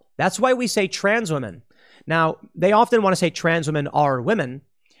are. That's why we say trans women. Now, they often want to say trans women are women.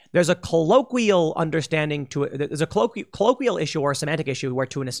 There's a colloquial understanding to it. There's a colloquial issue or a semantic issue where,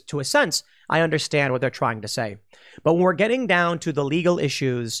 to a sense, I understand what they're trying to say. But when we're getting down to the legal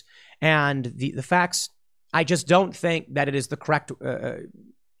issues and the facts, I just don't think that it is the correct. Let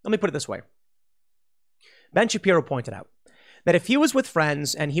me put it this way. Ben Shapiro pointed out that if he was with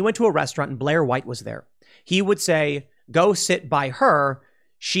friends and he went to a restaurant and Blair White was there, he would say, go sit by her.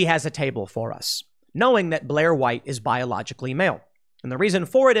 She has a table for us, knowing that Blair White is biologically male. And the reason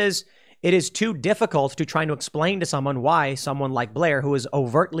for it is too difficult to try to explain to someone why someone like Blair, who is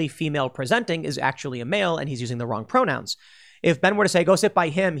overtly female presenting, is actually a male and he's using the wrong pronouns. If Ben were to say, go sit by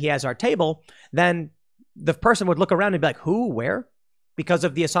him, he has our table, then the person would look around and be like, who, where? Because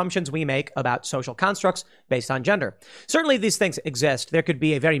of the assumptions we make about social constructs based on gender. Certainly these things exist. There could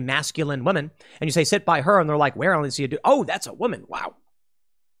be a very masculine woman and you say, sit by her. And they're like, where? I only see a dude. Oh, that's a woman. Wow.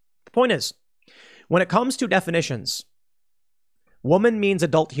 The point is, when it comes to definitions, woman means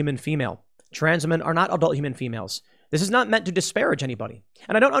adult human female. Trans women are not adult human females. This is not meant to disparage anybody.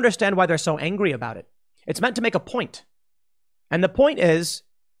 And I don't understand why they're so angry about it. It's meant to make a point. And the point is,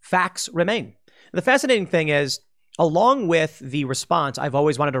 facts remain. The fascinating thing is, along with the response, I've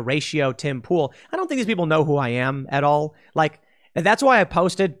always wanted to ratio Tim Pool. I don't think these people know who I am at all. And that's why I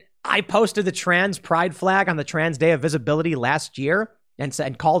posted the trans pride flag on the Trans Day of Visibility last year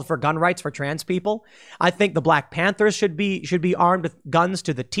and called for gun rights for trans people. I think the Black Panthers should be armed with guns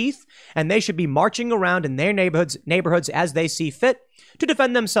to the teeth, and they should be marching around in their neighborhoods as they see fit to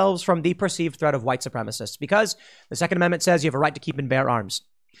defend themselves from the perceived threat of white supremacists, because the Second Amendment says you have a right to keep and bear arms.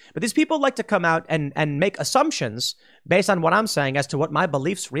 But these people like to come out and make assumptions based on what I'm saying as to what my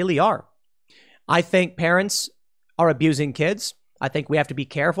beliefs really are. I think parents are abusing kids. I think we have to be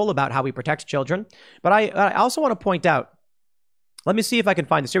careful about how we protect children. But I also want to point out, let me see if I can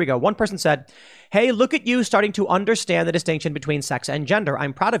find this. Here we go. One person said, hey, look at you starting to understand the distinction between sex and gender.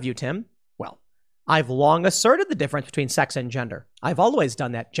 I'm proud of you, Tim. Well, I've long asserted the difference between sex and gender. I've always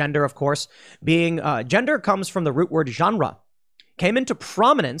done that. Gender, of course, being gender comes from the root word genre. Came into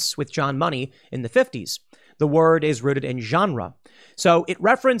prominence with John Money in the 50s. The word is rooted in genre. So it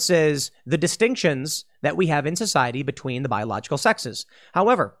references the distinctions that we have in society between the biological sexes.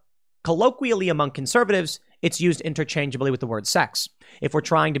 However, colloquially among conservatives, it's used interchangeably with the word sex. If we're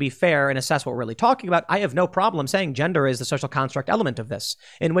trying to be fair and assess what we're really talking about, I have no problem saying gender is the social construct element of this.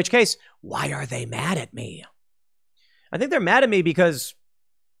 In which case, why are they mad at me? I think they're mad at me because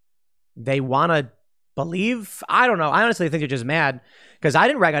they want to believe. I don't know. I honestly think they're just mad because I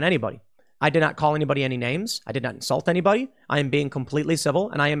didn't rag on anybody. I did not call anybody any names. I did not insult anybody. I am being completely civil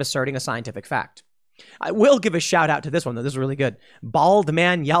and I am asserting a scientific fact. I will give a shout out to this one, though. This is really good. Bald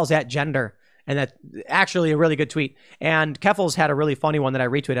man yells at gender. And that's actually a really good tweet. And Keffels had a really funny one that I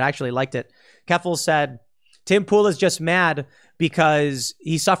retweeted. I actually liked it. Keffels said, Tim Pool is just mad because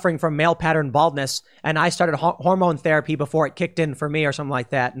he's suffering from male pattern baldness. And I started hormone therapy before it kicked in for me or something like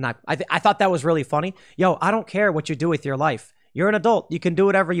that. And I thought that was really funny. Yo, I don't care what you do with your life. You're an adult. You can do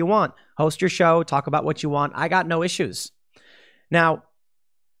whatever you want. Host your show. Talk about what you want. I got no issues. Now,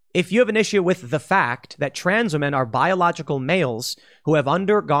 if you have an issue with the fact that trans women are biological males who have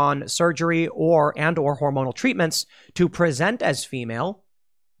undergone surgery or hormonal treatments to present as female,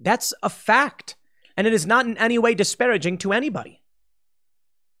 that's a fact. And it is not in any way disparaging to anybody.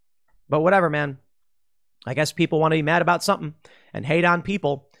 But whatever, man. I guess people want to be mad about something and hate on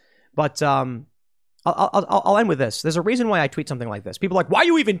people. But I'll end with this. There's a reason why I tweet something like this. People are like, why are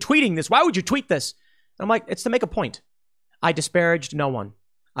you even tweeting this? Why would you tweet this? And I'm like, it's to make a point. I disparaged no one.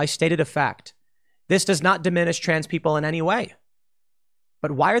 I stated a fact. This does not diminish trans people in any way.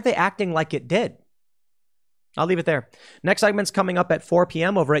 But why are they acting like it did? I'll leave it there. Next segment's coming up at 4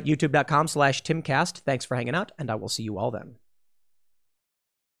 p.m. over at youtube.com/TimCast. Thanks for hanging out, and I will see you all then.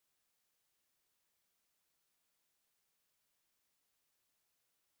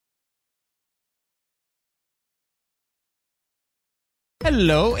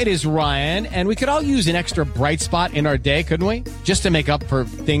 Hello, it is Ryan, and we could all use an extra bright spot in our day, couldn't we? Just to make up for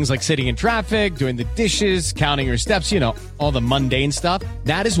things like sitting in traffic, doing the dishes, counting your steps, all the mundane stuff.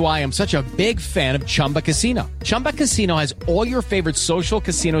 That is why I'm such a big fan of Chumba Casino. Chumba Casino has all your favorite social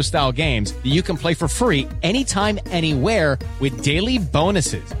casino-style games that you can play for free anytime, anywhere with daily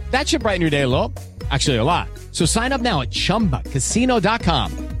bonuses. That should brighten your day a little. Actually, a lot. So sign up now at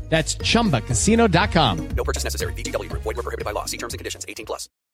ChumbaCasino.com. That's ChumbaCasino.com. No purchase necessary. VGW. Void where prohibited by law. See terms and conditions. 18+.